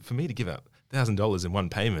still think for me to give out $1,000 in one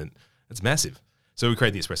payment, it's massive. So we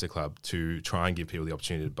created the Espresso Club to try and give people the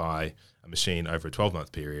opportunity to buy a machine over a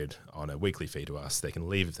 12-month period on a weekly fee to us. They can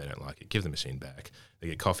leave if they don't like it, give the machine back. They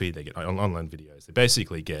get coffee, they get online videos. They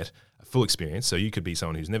basically get a full experience. So you could be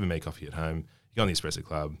someone who's never made coffee at home. You go on the Espresso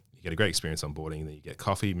Club, you get a great experience onboarding, then you get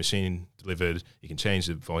coffee, machine delivered. You can change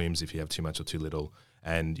the volumes if you have too much or too little,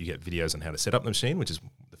 and you get videos on how to set up the machine, which is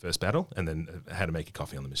the first battle, and then how to make a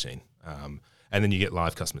coffee on the machine. and then you get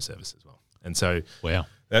live customer service as well. And so Wow.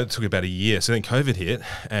 that took about a year. So then COVID hit,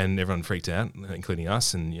 and everyone freaked out, including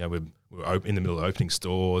us. And we were in the middle of opening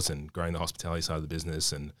stores and growing the hospitality side of the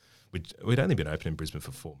business. And we'd only been open in Brisbane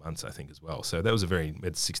for 4 months, I think, as well. So that was we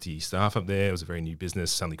had 60 staff up there. It was a very new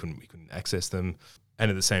business. Suddenly we couldn't access them. And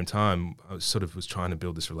at the same time, I was trying to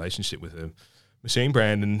build this relationship with a machine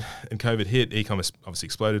brand, and COVID hit. E-commerce obviously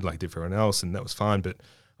exploded like it did for everyone else, and that was fine. But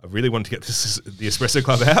I really wanted to get the Espresso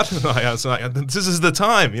Club out. And I was like, this is the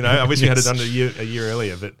time. I wish we had it done a year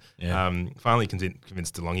earlier. But finally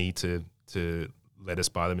convinced DeLonghi to let us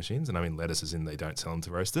buy the machines. And I mean let us as in they don't sell them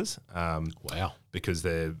to roasters. Wow. Because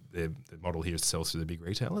the model here is to sell through the big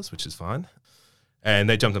retailers, which is fine. And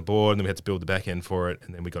they jumped on board, and then we had to build the back end for it.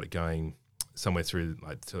 And then we got it going somewhere through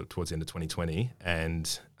towards the end of 2020,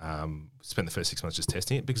 and spent the first 6 months just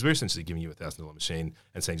testing it, because we're essentially giving you $1,000 machine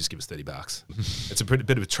and saying just give us $30. It's a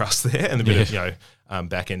bit of a trust there, and a bit of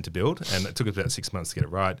back end to build, and it took us about 6 months to get it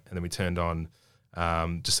right. And then we turned on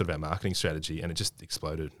just sort of our marketing strategy, and it just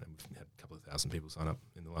exploded. And we've had a couple of thousand people sign up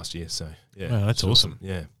in the last year. So wow, that's awesome.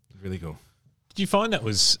 Yeah, really cool. Did you find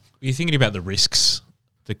were you thinking about the risks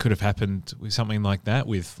that could have happened with something like that,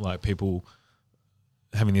 with like people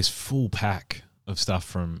having this full pack of stuff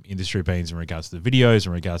from Industry Beans in regards to the videos,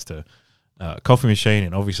 in regards to coffee machine,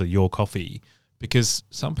 and obviously your coffee, because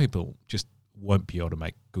some people just won't be able to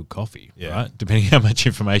make good coffee, right? Depending how much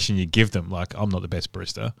information you give them. Like, I'm not the best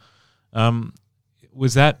barista.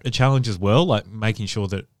 Was that a challenge as well? Like making sure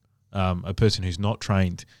that a person who's not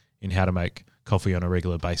trained in how to make coffee on a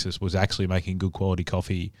regular basis was actually making good quality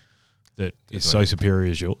coffee that is so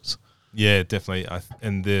superior as yours? Yeah, definitely.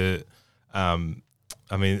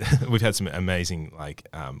 I mean, we've had some amazing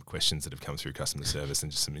questions that have come through customer service,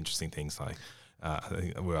 and just some interesting things. Like I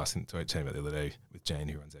think we were asking about the other day with Jane,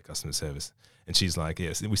 who runs our customer service, and she's like,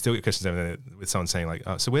 "Yes, we still get questions over there with someone saying like,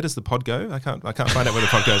 so where does the pod go? I can't find out where the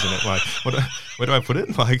pod goes in it. Like, where do I put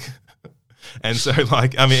it? Like." And so,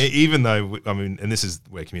 even though, and this is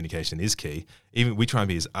where communication is key, even we try and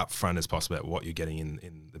be as upfront as possible about what you're getting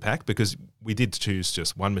in the pack, because we did choose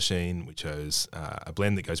just one machine. We chose a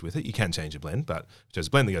blend that goes with it. You can change a blend, but we chose a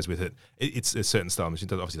blend that goes with it. It's a certain style machine.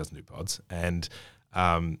 It obviously doesn't do pods. And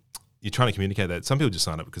you're trying to communicate that. Some people just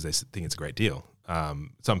sign up because they think it's a great deal.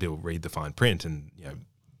 Some people read the fine print and,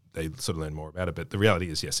 they sort of learn more about it. But the reality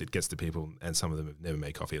is, yes, it gets to people, and some of them have never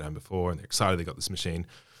made coffee at home before, and they're excited they got this machine.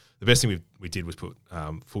 The best thing we did was put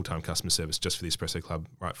full-time customer service just for the Espresso Club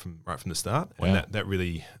right from the start. Wow. And that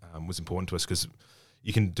really was important to us, because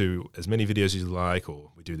you can do as many videos as you like,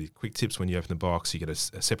 or we do the quick tips when you open the box. You get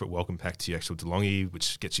a separate welcome pack to your actual DeLonghi,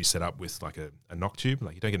 which gets you set up with like a knock tube.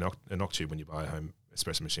 Like, you don't get a knock tube when you buy a home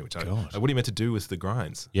espresso machine, which what are you meant to do with the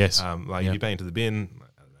grinds? Yes. You bang into the bin.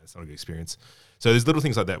 I don't know, it's not a good experience. So there's little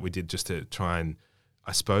things like that we did just to try and,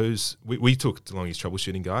 I suppose, we took DeLonghi's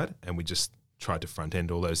troubleshooting guide, and we just tried to front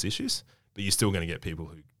end all those issues, but you're still going to get people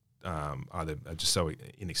who either are just so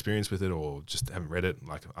inexperienced with it, or just haven't read it.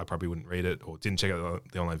 Like, I probably wouldn't read it, or didn't check out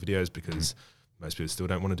the online videos, because most people still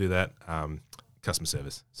don't want to do that. Customer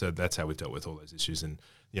service. So that's how we've dealt with all those issues. And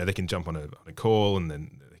they can jump on a call, and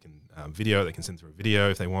then they can video. They can send through a video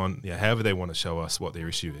if they want. However they want to show us what their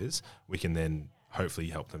issue is, we can then hopefully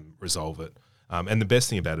help them resolve it. And the best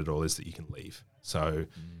thing about it all is that you can leave. So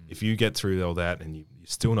if you get through all that and you're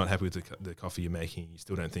still not happy with the coffee you're making, you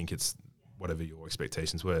still don't think it's whatever your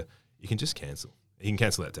expectations were, you can just cancel. You can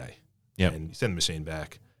cancel that day. Yep. And you send the machine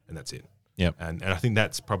back, and that's it. Yep. And I think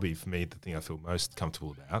that's probably, for me, the thing I feel most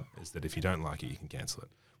comfortable about, is that if you don't like it, you can cancel it.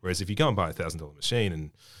 Whereas if you go and buy $1,000 machine and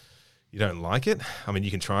you don't like it,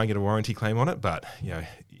 you can try and get a warranty claim on it, but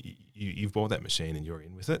you've bought that machine and you're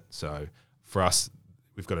in with it. So for us,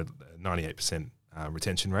 we've got a 98%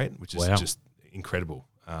 retention rate, which is just incredible.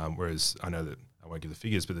 Whereas I know that I won't give the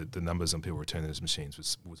figures, but the numbers on people returning those machines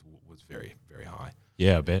was very, very high.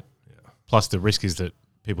 Yeah, I bet. Yeah. Plus the risk is that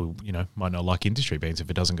people, might not like Industry Beans if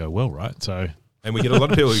it doesn't go well, right? So, and we get a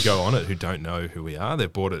lot of people who go on it who don't know who we are.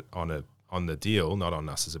 They've bought it on the deal, not on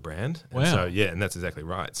us as a brand. And so and that's exactly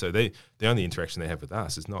right. So the only interaction they have with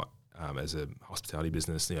us is not as a hospitality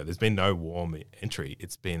business. There's been no warm entry.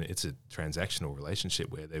 It's a transactional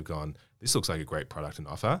relationship where they've gone, this looks like a great product and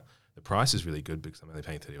offer. The price is really good because I'm only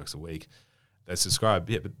paying $30 a week. They subscribe,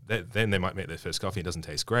 but then they might make their first coffee and it doesn't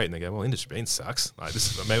taste great, and they go, well, Industry Beans sucks. Like,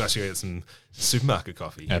 maybe I should get some supermarket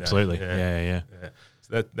coffee. Absolutely. Yeah.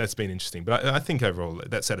 So that's been interesting. But I think overall,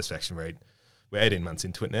 that satisfaction rate, we're 18 months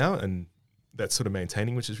into it now, and that's sort of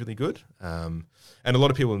maintaining, which is really good. And a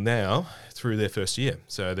lot of people now through their first year,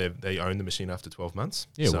 so they own the machine after 12 months.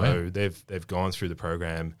 Yeah, so they've gone through the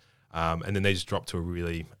program. And then they just dropped to a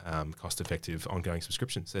really cost-effective ongoing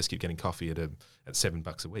subscription. So they just keep getting coffee at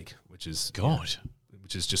 $7 a week, which is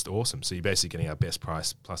which is just awesome. So you're basically getting our best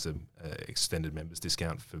price plus a extended members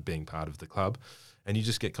discount for being part of the club, and you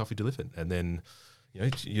just get coffee delivered. And then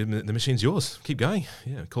the machine's yours. Keep going.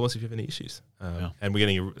 Yeah, call us if you have any issues. And we're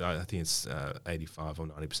getting, I think it's 85 or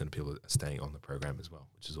 90% of people are staying on the program as well,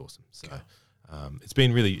 which is awesome. So it's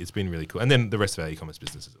been really cool. And then the rest of our e-commerce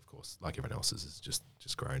businesses, of course, like everyone else's, has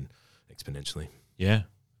just grown exponentially. Yeah.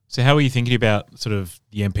 So how are you thinking about sort of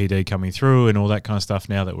the MPD coming through and all that kind of stuff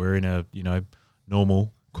now that we're in a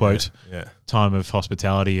normal quote time of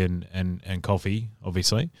hospitality and coffee,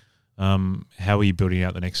 obviously? How are you building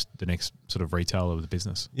out the next sort of retail of the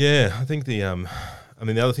business? Yeah, I think the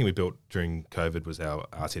other thing we built during COVID was our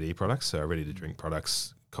RTD products, so our ready to drink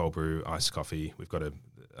products, cold brew, iced coffee. We've got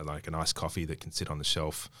an iced coffee that can sit on the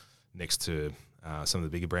shelf next to some of the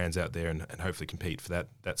bigger brands out there and hopefully compete for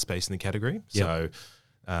that space in the category. Yep. So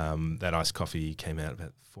that iced coffee came out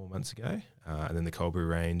about 4 months ago, and then the cold brew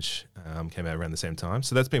range came out around the same time.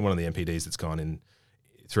 So that's been one of the MPDs that's gone in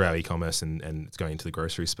through our e-commerce and it's going into the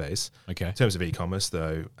grocery space. Okay. In terms of e-commerce,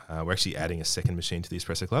 though, we're actually adding a second machine to the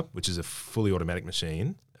Espresso Club, which is a fully automatic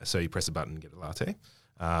machine. So you press a button and get a latte,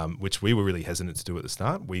 which we were really hesitant to do at the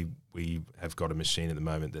start. We have got a machine at the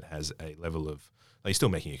moment that has a level of, you're still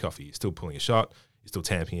making a coffee, you're still pulling a shot, you're still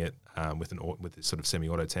tamping it with this sort of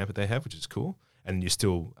semi-auto tamp that they have, which is cool. And you're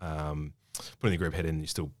still putting the group head in, and you're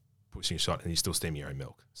still pushing a shot, and you're still steaming your own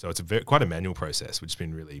milk. So it's quite a manual process, which has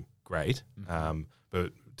been really great. Mm-hmm.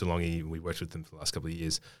 But DeLonghi, we worked with them for the last couple of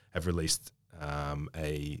years, have released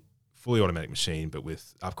a fully automatic machine, but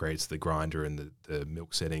with upgrades to the grinder and the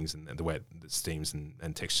milk settings and the way it steams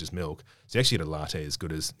and textures milk. So you actually get a latte as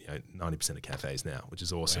good as 90% of cafes now, which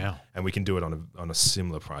is awesome. Wow. And we can do it on a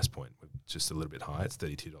similar price point, just a little bit higher. It's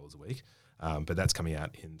 $32 a week. But that's coming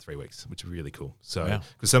out in 3 weeks, which is really cool. So,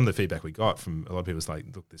 because some of the feedback we got from a lot of people was like,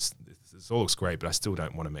 look, this all looks great, but I still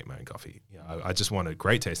don't want to make my own coffee. I just want a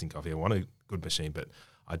great tasting coffee. I want a good machine, but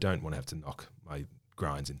I don't want to have to knock my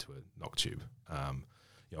grinds into a knock tube.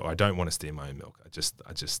 I don't want to steam my own milk. I just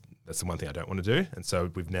that's the one thing I don't want to do. And so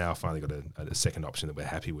we've now finally got a second option that we're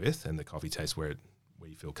happy with, and the coffee tastes where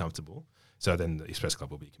you feel comfortable. So then the Espresso Club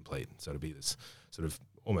will be complete. So it'll be this sort of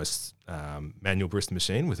almost manual barista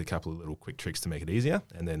machine with a couple of little quick tricks to make it easier,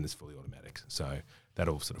 and then it's fully automatic. So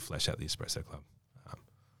that'll sort of flesh out the Espresso Club.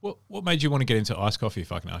 What made you want to get into iced coffee,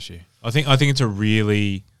 if I can ask you? I think it's a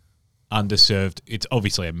really underserved. It's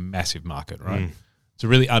obviously a massive market, right? It's a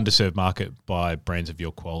really underserved market by brands of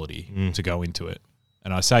your quality to go into it.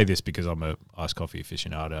 And I say this because I'm a iced coffee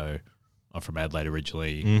aficionado. I'm from Adelaide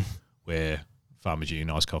originally, where Farmers Union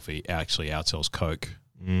iced coffee actually outsells Coke,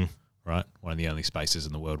 right? One of the only spaces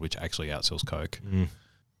in the world which actually outsells Coke.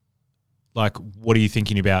 Like, what are you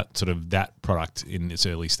thinking about sort of that product in its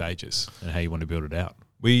early stages and how you want to build it out?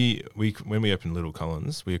 We when we opened Little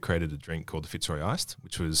Collins, we created a drink called the Fitzroy Iced,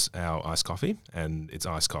 which was our iced coffee, and it's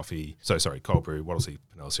iced coffee. Cold brew, wattle seed,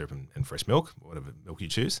 vanilla syrup, and fresh milk, whatever milk you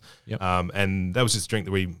choose. Yep. And that was just a drink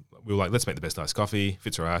that we were like, let's make the best iced coffee.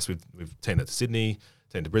 Fitzroy Iced. We've taken that to Sydney,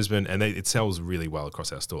 taken to Brisbane, and it sells really well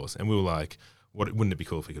across our stores. And we were like, wouldn't it be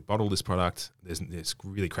cool if we could bottle this product? There's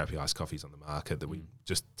really crappy iced coffees on the market that we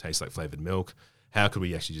just taste like flavored milk. How could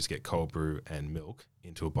we actually just get cold brew and milk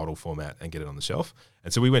into a bottle format and get it on the shelf?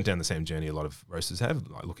 And so we went down the same journey a lot of roasters have,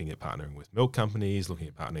 like looking at partnering with milk companies, looking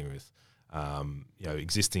at partnering with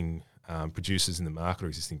existing producers in the market or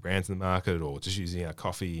existing brands in the market, or just using our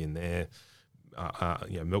coffee in their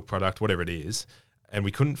milk product, whatever it is. And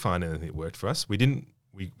we couldn't find anything that worked for us. We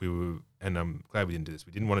were, and I'm glad we didn't do this.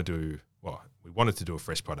 We wanted to do a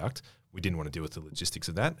fresh product. We didn't want to deal with the logistics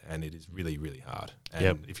of that, and it is really, really hard.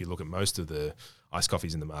 And if you look at most of the iced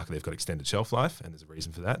coffees in the market, they've got extended shelf life, and there's a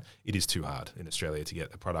reason for that. It is too hard in Australia to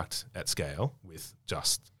get a product at scale with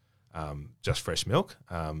just fresh milk.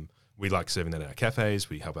 We like serving that in our cafes.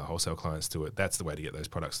 We help our wholesale clients do it. That's the way to get those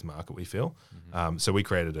products to market, we feel. So we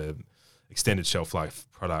created a extended shelf life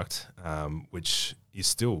product, which is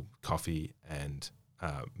still coffee and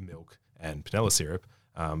milk and vanilla syrup,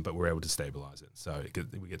 but we're able to stabilize it. So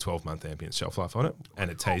we get 12-month ambient shelf life on it,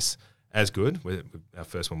 and it tastes as good. Our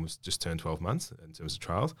first one was just turned 12 months in terms of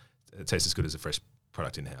trials. It tastes as good as a fresh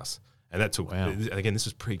product in-house. And that took, again, this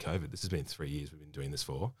was pre-COVID. This has been 3 years we've been doing this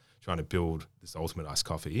for, trying to build this ultimate iced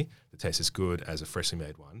coffee that tastes as good as a freshly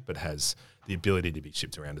made one, but has the ability to be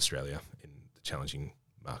shipped around Australia in the challenging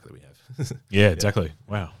market that we have. Yeah, exactly.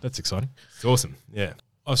 Wow, that's exciting. It's awesome, yeah.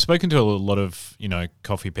 I've spoken to a lot of,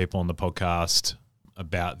 coffee people on the podcast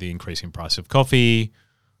about the increasing price of coffee,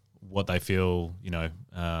 what they feel,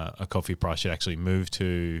 a coffee price should actually move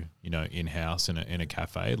to, in-house in a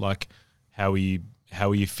cafe. Like, how are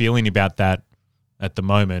you feeling about that at the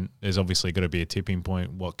moment? There's obviously got to be a tipping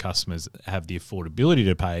point, what customers have the affordability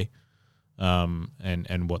to pay,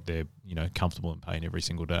 and what they're, comfortable in paying every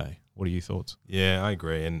single day. What are your thoughts? Yeah, I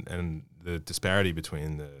agree. And the disparity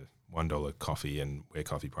between the $1 coffee and where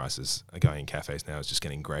coffee prices are going in cafes now is just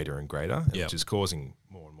getting greater and greater, which is causing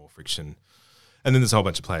more and more friction. And then there's a whole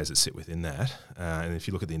bunch of players that sit within that. And if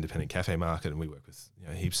you look at the independent cafe market, and we work with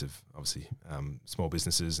heaps of, obviously, small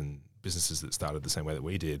businesses and businesses that started the same way that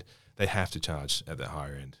we did, they have to charge at the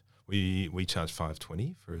higher end. We charge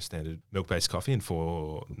 $5.20 for a standard milk-based coffee and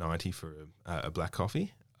 $4.90 for a black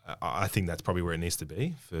coffee. I think that's probably where it needs to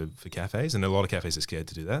be for cafes, and a lot of cafes are scared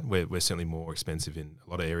to do that. We're certainly more expensive in a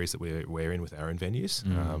lot of areas that we're in with our own venues.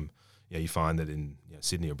 You find that in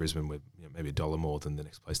Sydney or Brisbane, we're maybe $1 more than the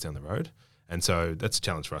next place down the road. And so that's a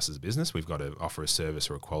challenge for us as a business. We've got to offer a service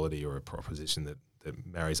or a quality or a proposition that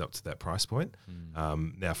marries up to that price point.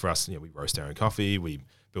 Now for us, we roast our own coffee. We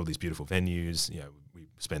build these beautiful venues. We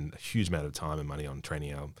spend a huge amount of time and money on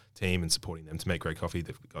training our team and supporting them to make great coffee.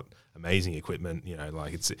 They've got amazing equipment.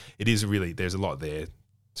 It is really, there's a lot there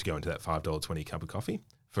to go into that $5.20 cup of coffee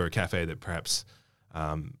for a cafe that perhaps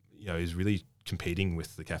is really competing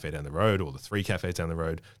with the cafe down the road or the 3 cafes down the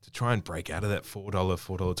road to try and break out of that $4,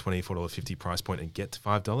 $4.20, $4.50 price point and get to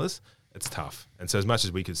 $5. It's tough. And so as much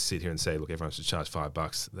as we could sit here and say, look, everyone should charge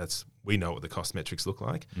 $5, we know what the cost metrics look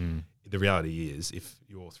like. The reality is, if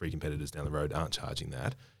your 3 competitors down the road aren't charging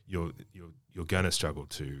that, you're going to struggle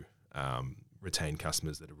to retain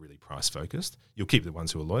customers that are really price focused. You'll keep the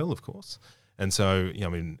ones who are loyal, of course. And so,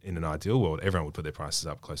 in an ideal world, everyone would put their prices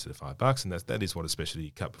up closer to $5, and that is what a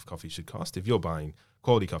specialty cup of coffee should cost. If you're buying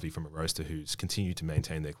quality coffee from a roaster who's continued to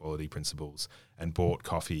maintain their quality principles and bought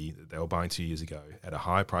coffee that they were buying 2 years ago at a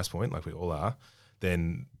high price point, like we all are,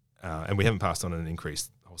 then and we haven't passed on an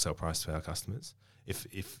increased wholesale price to our customers.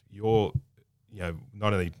 If you're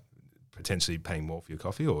not only potentially paying more for your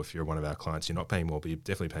coffee, or if you're one of our clients, you're not paying more, but you're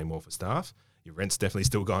definitely paying more for staff. Your rent's definitely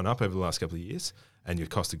still gone up over the last couple of years, and your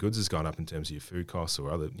cost of goods has gone up in terms of your food costs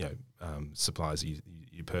or other supplies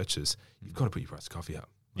you purchase. You've got to put your price of coffee up.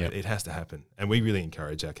 Yep. It has to happen. And we really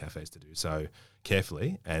encourage our cafes to do so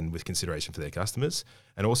carefully and with consideration for their customers,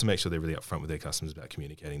 and also make sure they're really upfront with their customers about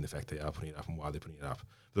communicating the fact they are putting it up and why they're putting it up.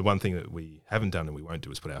 The one thing that we haven't done and we won't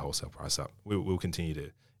do is put our wholesale price up. We'll continue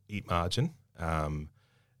to eat margin, and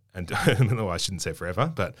no, I shouldn't say forever,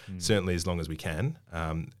 but certainly as long as we can.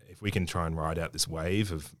 If we can try and ride out this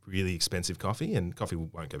wave of really expensive coffee, and coffee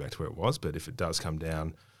won't go back to where it was, but if it does come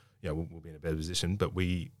down, we'll be in a better position. But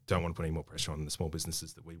we don't want to put any more pressure on the small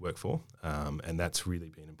businesses that we work for, and that's really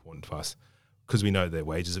been important to us because we know their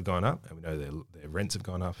wages have gone up and we know their rents have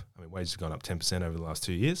gone up. I mean, wages have gone up 10% over the last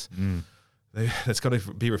 2 years. That's got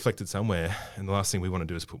to be reflected somewhere, and the last thing we want to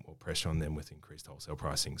do is put more pressure on them with increased wholesale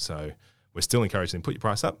pricing. So we're still encouraging them, put your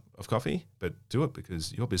price up of coffee, but do it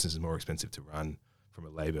because your business is more expensive to run, from a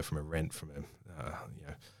labour, from a rent, from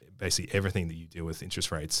basically everything that you deal with.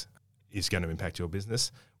 Interest rates is going to impact your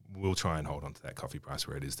business. We'll try and hold on to that coffee price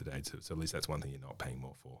where it is today, so at least that's one thing you're not paying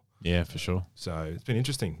more for. Yeah, for sure. So it's been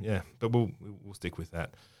interesting, but we'll stick with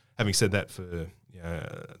that. Having said that, for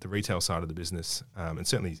the retail side of the business, and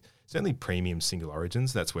certainly premium single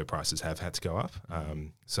origins, that's where prices have had to go up.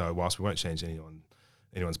 So whilst we won't change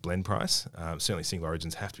anyone's blend price, certainly single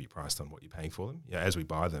origins have to be priced on what you're paying for them. As we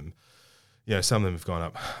buy them, some of them have gone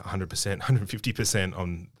up 100%, 150%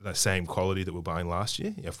 on the same quality that we were buying last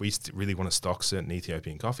year. If we really want to stock certain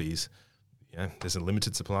Ethiopian coffees, there's a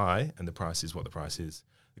limited supply, and the price is what the price is.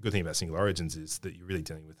 The good thing about single origins is that you're really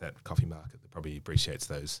dealing with that coffee market that probably appreciates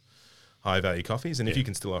those high value coffees. And if you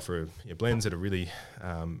can still offer blends at a really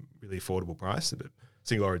really affordable price, but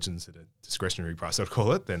single origins at a discretionary price, I'd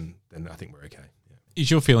call it, then I think we're okay. Is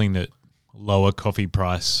your feeling that lower coffee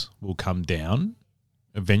price will come down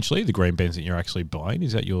eventually, the green beans that you're actually buying?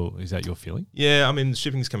 Is that your feeling? Yeah, I mean,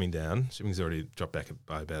 shipping's coming down. Shipping's already dropped back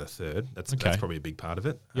by about a third. That's probably a big part of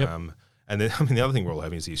it. Yep. And then, the other thing we're all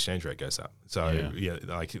having is the exchange rate goes up. So,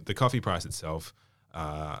 like the coffee price itself,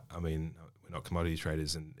 we're not commodity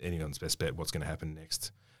traders, and anyone's best bet what's going to happen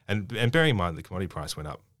next. And bearing in mind the commodity price went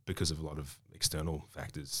up because of a lot of external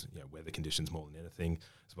factors, weather conditions more than anything,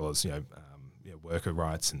 as well as, worker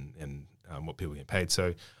rights and what people get paid.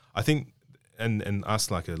 So I think, and us,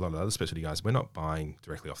 like a lot of other specialty guys, we're not buying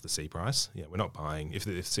directly off the C price. We're not buying, if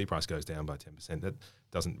the C price goes down by 10%, that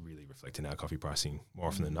doesn't really reflect in our coffee pricing more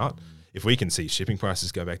often than not. If we can see shipping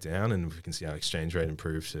prices go back down, and if we can see our exchange rate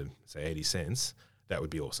improve to, say, 80 cents, that would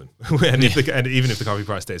be awesome. And even if the coffee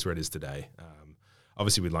price stays where it is today,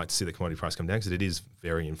 Obviously, we'd like to see the commodity price come down because it is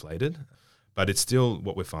very inflated. But it's still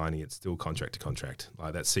what we're finding. It's still contract to contract.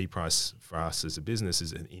 Like that C price for us as a business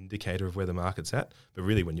is an indicator of where the market's at. But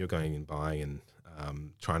really, when you're going and buying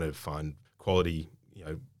and trying to find quality,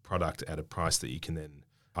 product at a price that you can then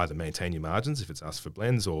either maintain your margins if it's us for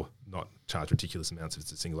blends or not charge ridiculous amounts if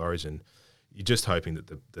it's a single origin, you're just hoping that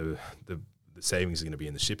the savings are going to be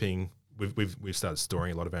in the shipping. We've started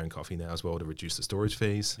storing a lot of our own coffee now as well to reduce the storage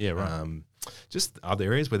fees. Yeah, right. Just other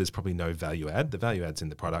areas where there's probably no value add. The value add's in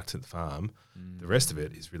the product at the farm. The rest of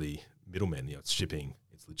it is really middlemen. It's shipping,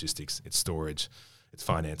 it's logistics, it's storage, it's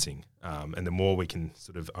financing. And the more we can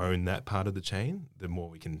sort of own that part of the chain, the more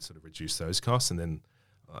we can sort of reduce those costs. And then,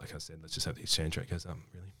 like I said, let's just hope the exchange rate goes up,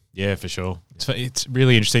 really. Yeah, for sure. Yeah. It's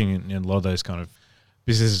really interesting in a lot of those kind of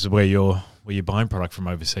businesses where you're buying product from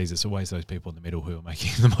overseas. It's always those people in the middle who are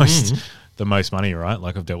making the most money, right?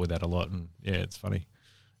 Like I've dealt with that a lot, and yeah, it's funny.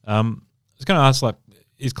 I was going to ask, like,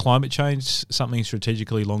 is climate change something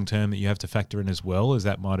strategically long term that you have to factor in as well, as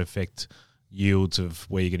that might affect yields of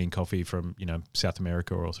where you're getting coffee from, South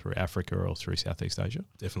America or through Africa or through Southeast Asia?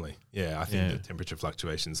 Definitely, yeah. I think the temperature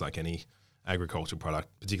fluctuations, like any agricultural product,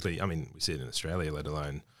 particularly, we see it in Australia, let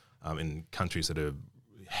alone in countries that are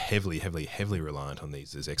heavily reliant on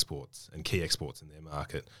these as exports and key exports in their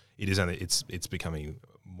market. It's becoming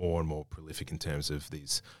more and more prolific in terms of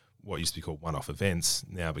these what used to be called one-off events,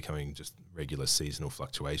 now becoming just regular seasonal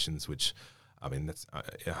fluctuations, which that's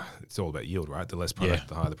it's all about yield, right? The less product,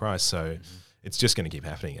 the higher the price. So it's just going to keep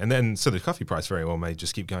happening. And then so the coffee price very well may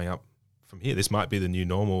just keep going up from here. This might be the new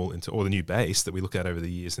normal or the new base that we look at over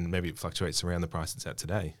the years, and maybe it fluctuates around the price it's at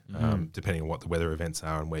today, depending on what the weather events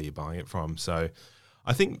are and where you're buying it from. So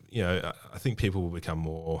I think people will become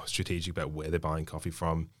more strategic about where they're buying coffee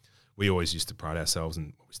from. We always used to pride ourselves,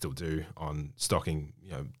 and we still do, on stocking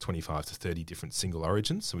 25 to 30 different single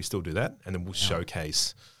origins. So we still do that, and then we'll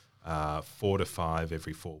showcase 4 to 5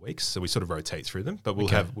 every 4 weeks. So we sort of rotate through them, but we'll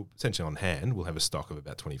essentially on hand, we'll have a stock of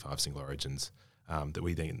about 25 single origins that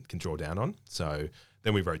we then can draw down on. So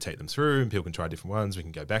then we rotate them through, and people can try different ones. We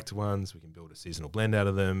can go back to ones. We can build a seasonal blend out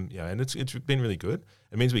of them. And it's been really good.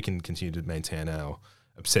 It means we can continue to maintain our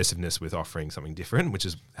obsessiveness with offering something different, which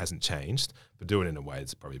hasn't changed, but do it in a way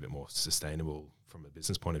that's probably a bit more sustainable from a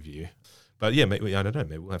business point of view. But yeah, maybe, I don't know,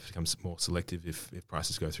 maybe we'll have to become more selective if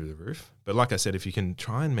prices go through the roof. But like I said, if you can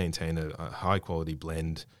try and maintain a high quality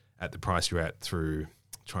blend at the price you're at through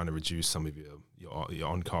trying to reduce some of your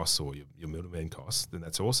on costs or your middleman costs, then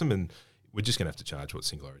that's awesome. And we're just going to have to charge what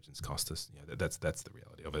single origins cost us. That's the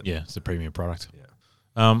reality of it. Yeah, it's a premium product.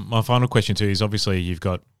 Yeah. My final question too is, obviously you've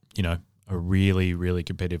got, a really, really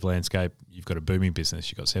competitive landscape. You've got a booming business.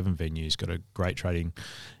 You've got 7 venues, got a great trading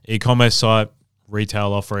e-commerce site,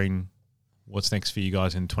 retail offering. What's next for you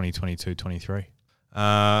guys in 2022, 23?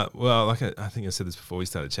 Well, like I think I said this before we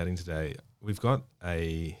started chatting today, we're at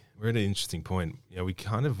an interesting point. We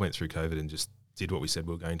kind of went through COVID and just did what we said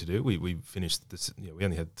we were going to do. We finished this, we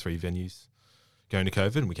only had 3 venues going to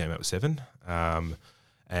COVID, and we came out with 7.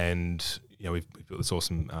 And we've built this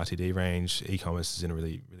awesome RTD range. E-commerce is in a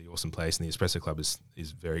really, really awesome place, and the Espresso Club is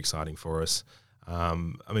very exciting for us.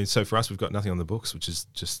 So for us, we've got nothing on the books, which is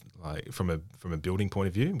just like from a building point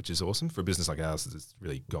of view, which is awesome. For a business like ours, it's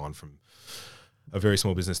really gone from a very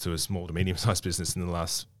small business to a small to medium-sized business in the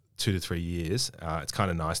last 2 to 3 years. It's kind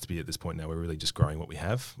of nice to be at this point now. We're really just growing what we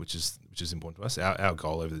have, which is important to us. Our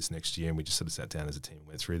goal over this next year, and we just sort of sat down as a team and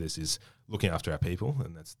went through this, is looking after our people,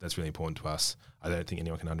 and that's really important to us. I don't think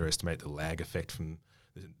anyone can underestimate the lag effect from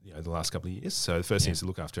the last couple of years. So the first thing is to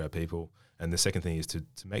look after our people, and the second thing is to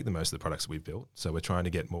make the most of the products that we've built. So we're trying to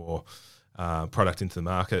get more product into the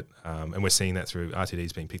market, and we're seeing that through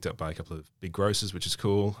RTDs being picked up by a couple of big grocers, which is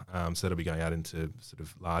cool. So that'll be going out into sort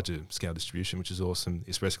of larger scale distribution, which is awesome.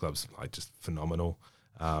 The Espresso Club's just phenomenal.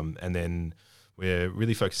 And then we're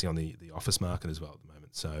really focusing on the office market as well at the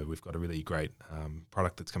moment. So we've got a really great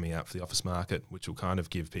product that's coming out for the office market, which will kind of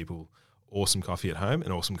give people awesome coffee at home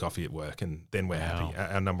and awesome coffee at work, and then we're happy.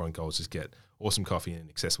 Our number one goal is just get awesome coffee in an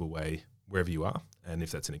accessible way wherever you are, and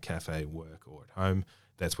if that's in a cafe, work, or at home,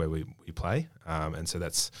 that's where we play. And so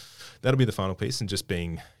that'll be the final piece, and just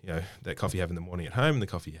being that coffee you have in the morning at home and the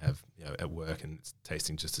coffee you have at work, and it's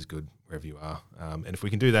tasting just as good wherever you are. And if we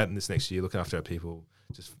can do that in this next year, look after our people,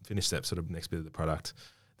 just finish that sort of next bit of the product,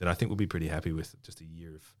 then I think we'll be pretty happy with just a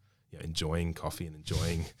year of enjoying coffee and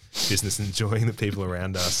enjoying business and enjoying the people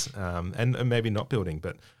around us, and maybe not building.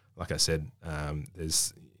 But like I said,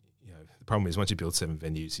 there's the problem is once you build 7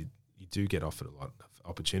 venues, you do get offered a lot of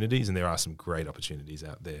opportunities, and there are some great opportunities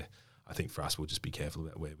out there. I think for us, we'll just be careful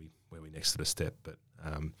about where we next sort of step. But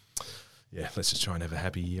let's just try and have a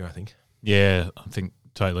happy year, I think. Yeah, I think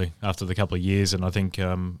totally. After the couple of years, and I think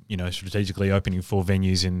strategically opening 4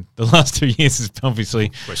 venues in the last 2 years is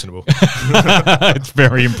obviously Questionable. It's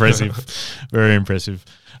very impressive, very impressive.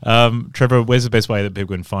 Trevor, where's the best way that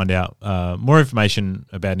people can find out more information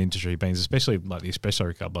about industry beans, especially like the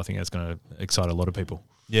Espresso Club? I think that's going to excite a lot of people.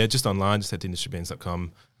 Yeah, just online, just head to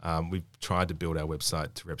industrybeans.com. We've tried to build our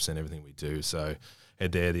website to represent everything we do. So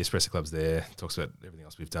head there, the Espresso Club's there, talks about everything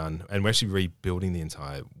else we've done. And we're actually rebuilding the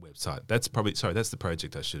entire website. That's the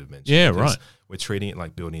project I should have mentioned. Yeah, right. We're treating it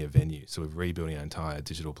like building a venue. So we're rebuilding our entire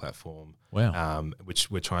digital platform. Wow. Which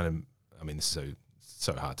we're trying to, this is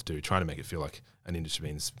so hard to do, trying to make it feel like an Industry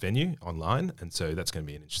Beans venue online. And so that's going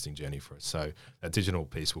to be an interesting journey for us. So that digital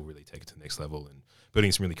piece will really take it to the next level, and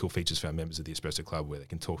building some really cool features for our members of the Espresso Club where they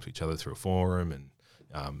can talk to each other through a forum. And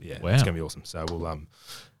Wow. It's going to be awesome. So we'll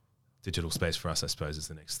digital space for us, I suppose, is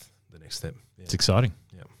the next step. Yeah. It's exciting.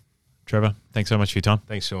 Yeah. Trevor, thanks so much for your time.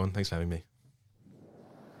 Thanks, Sean. Thanks for having me.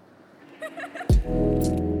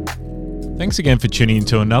 Thanks again for tuning in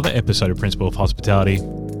to another episode of Principle of Hospitality.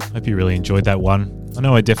 Hope you really enjoyed that one. I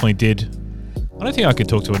know I definitely did. I don't think I could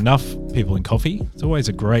talk to enough people in coffee. It's always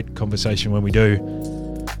a great conversation when we do.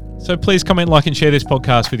 So please comment, like, and share this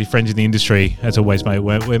podcast with your friends in the industry. As always, mate,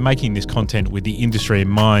 we're making this content with the industry in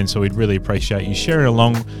mind, so we'd really appreciate you sharing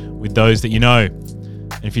along with those that you know.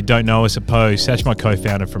 And if you don't know, I suppose, Sash, my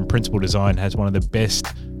co-founder from Principle Design, has one of the best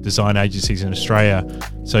design agencies in Australia.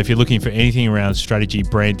 So if you're looking for anything around strategy,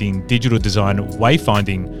 branding, digital design,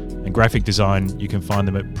 wayfinding, and graphic design, you can find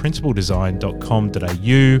them at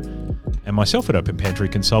principledesign.com.au. And myself at Open Pantry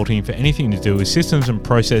Consulting for anything to do with systems and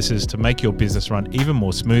processes to make your business run even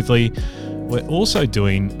more smoothly. We're also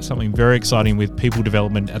doing something very exciting with people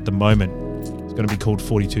development at the moment. It's going to be called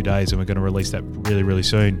 42 Days, and we're going to release that really, really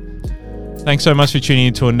soon. Thanks so much for tuning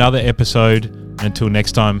in to another episode. And until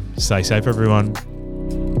next time, stay safe, everyone.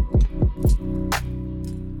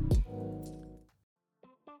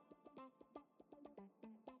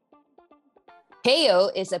 Payo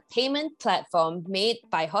is a payment platform made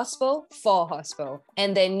by Hospo for Hospo,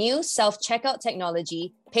 and their new self-checkout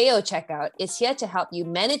technology, Payo Checkout, is here to help you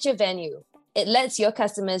manage your venue. It lets your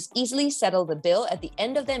customers easily settle the bill at the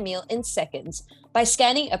end of their meal in seconds by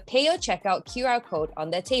scanning a Payo Checkout QR code on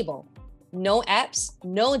their table. No apps,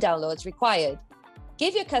 no downloads required.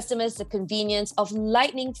 Give your customers the convenience of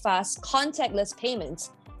lightning-fast contactless payments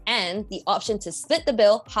and the option to split the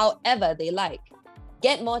bill however they like.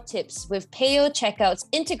 Get more tips with Payo Checkout's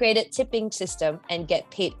integrated tipping system and get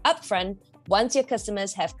paid upfront once your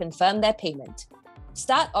customers have confirmed their payment.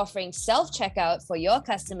 Start offering self-checkout for your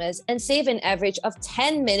customers and save an average of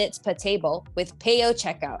 10 minutes per table with Payo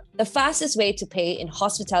Checkout, the fastest way to pay in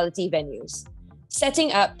hospitality venues.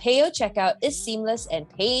 Setting up Payo Checkout is seamless and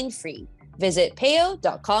pain-free. Visit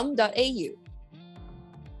payo.com.au.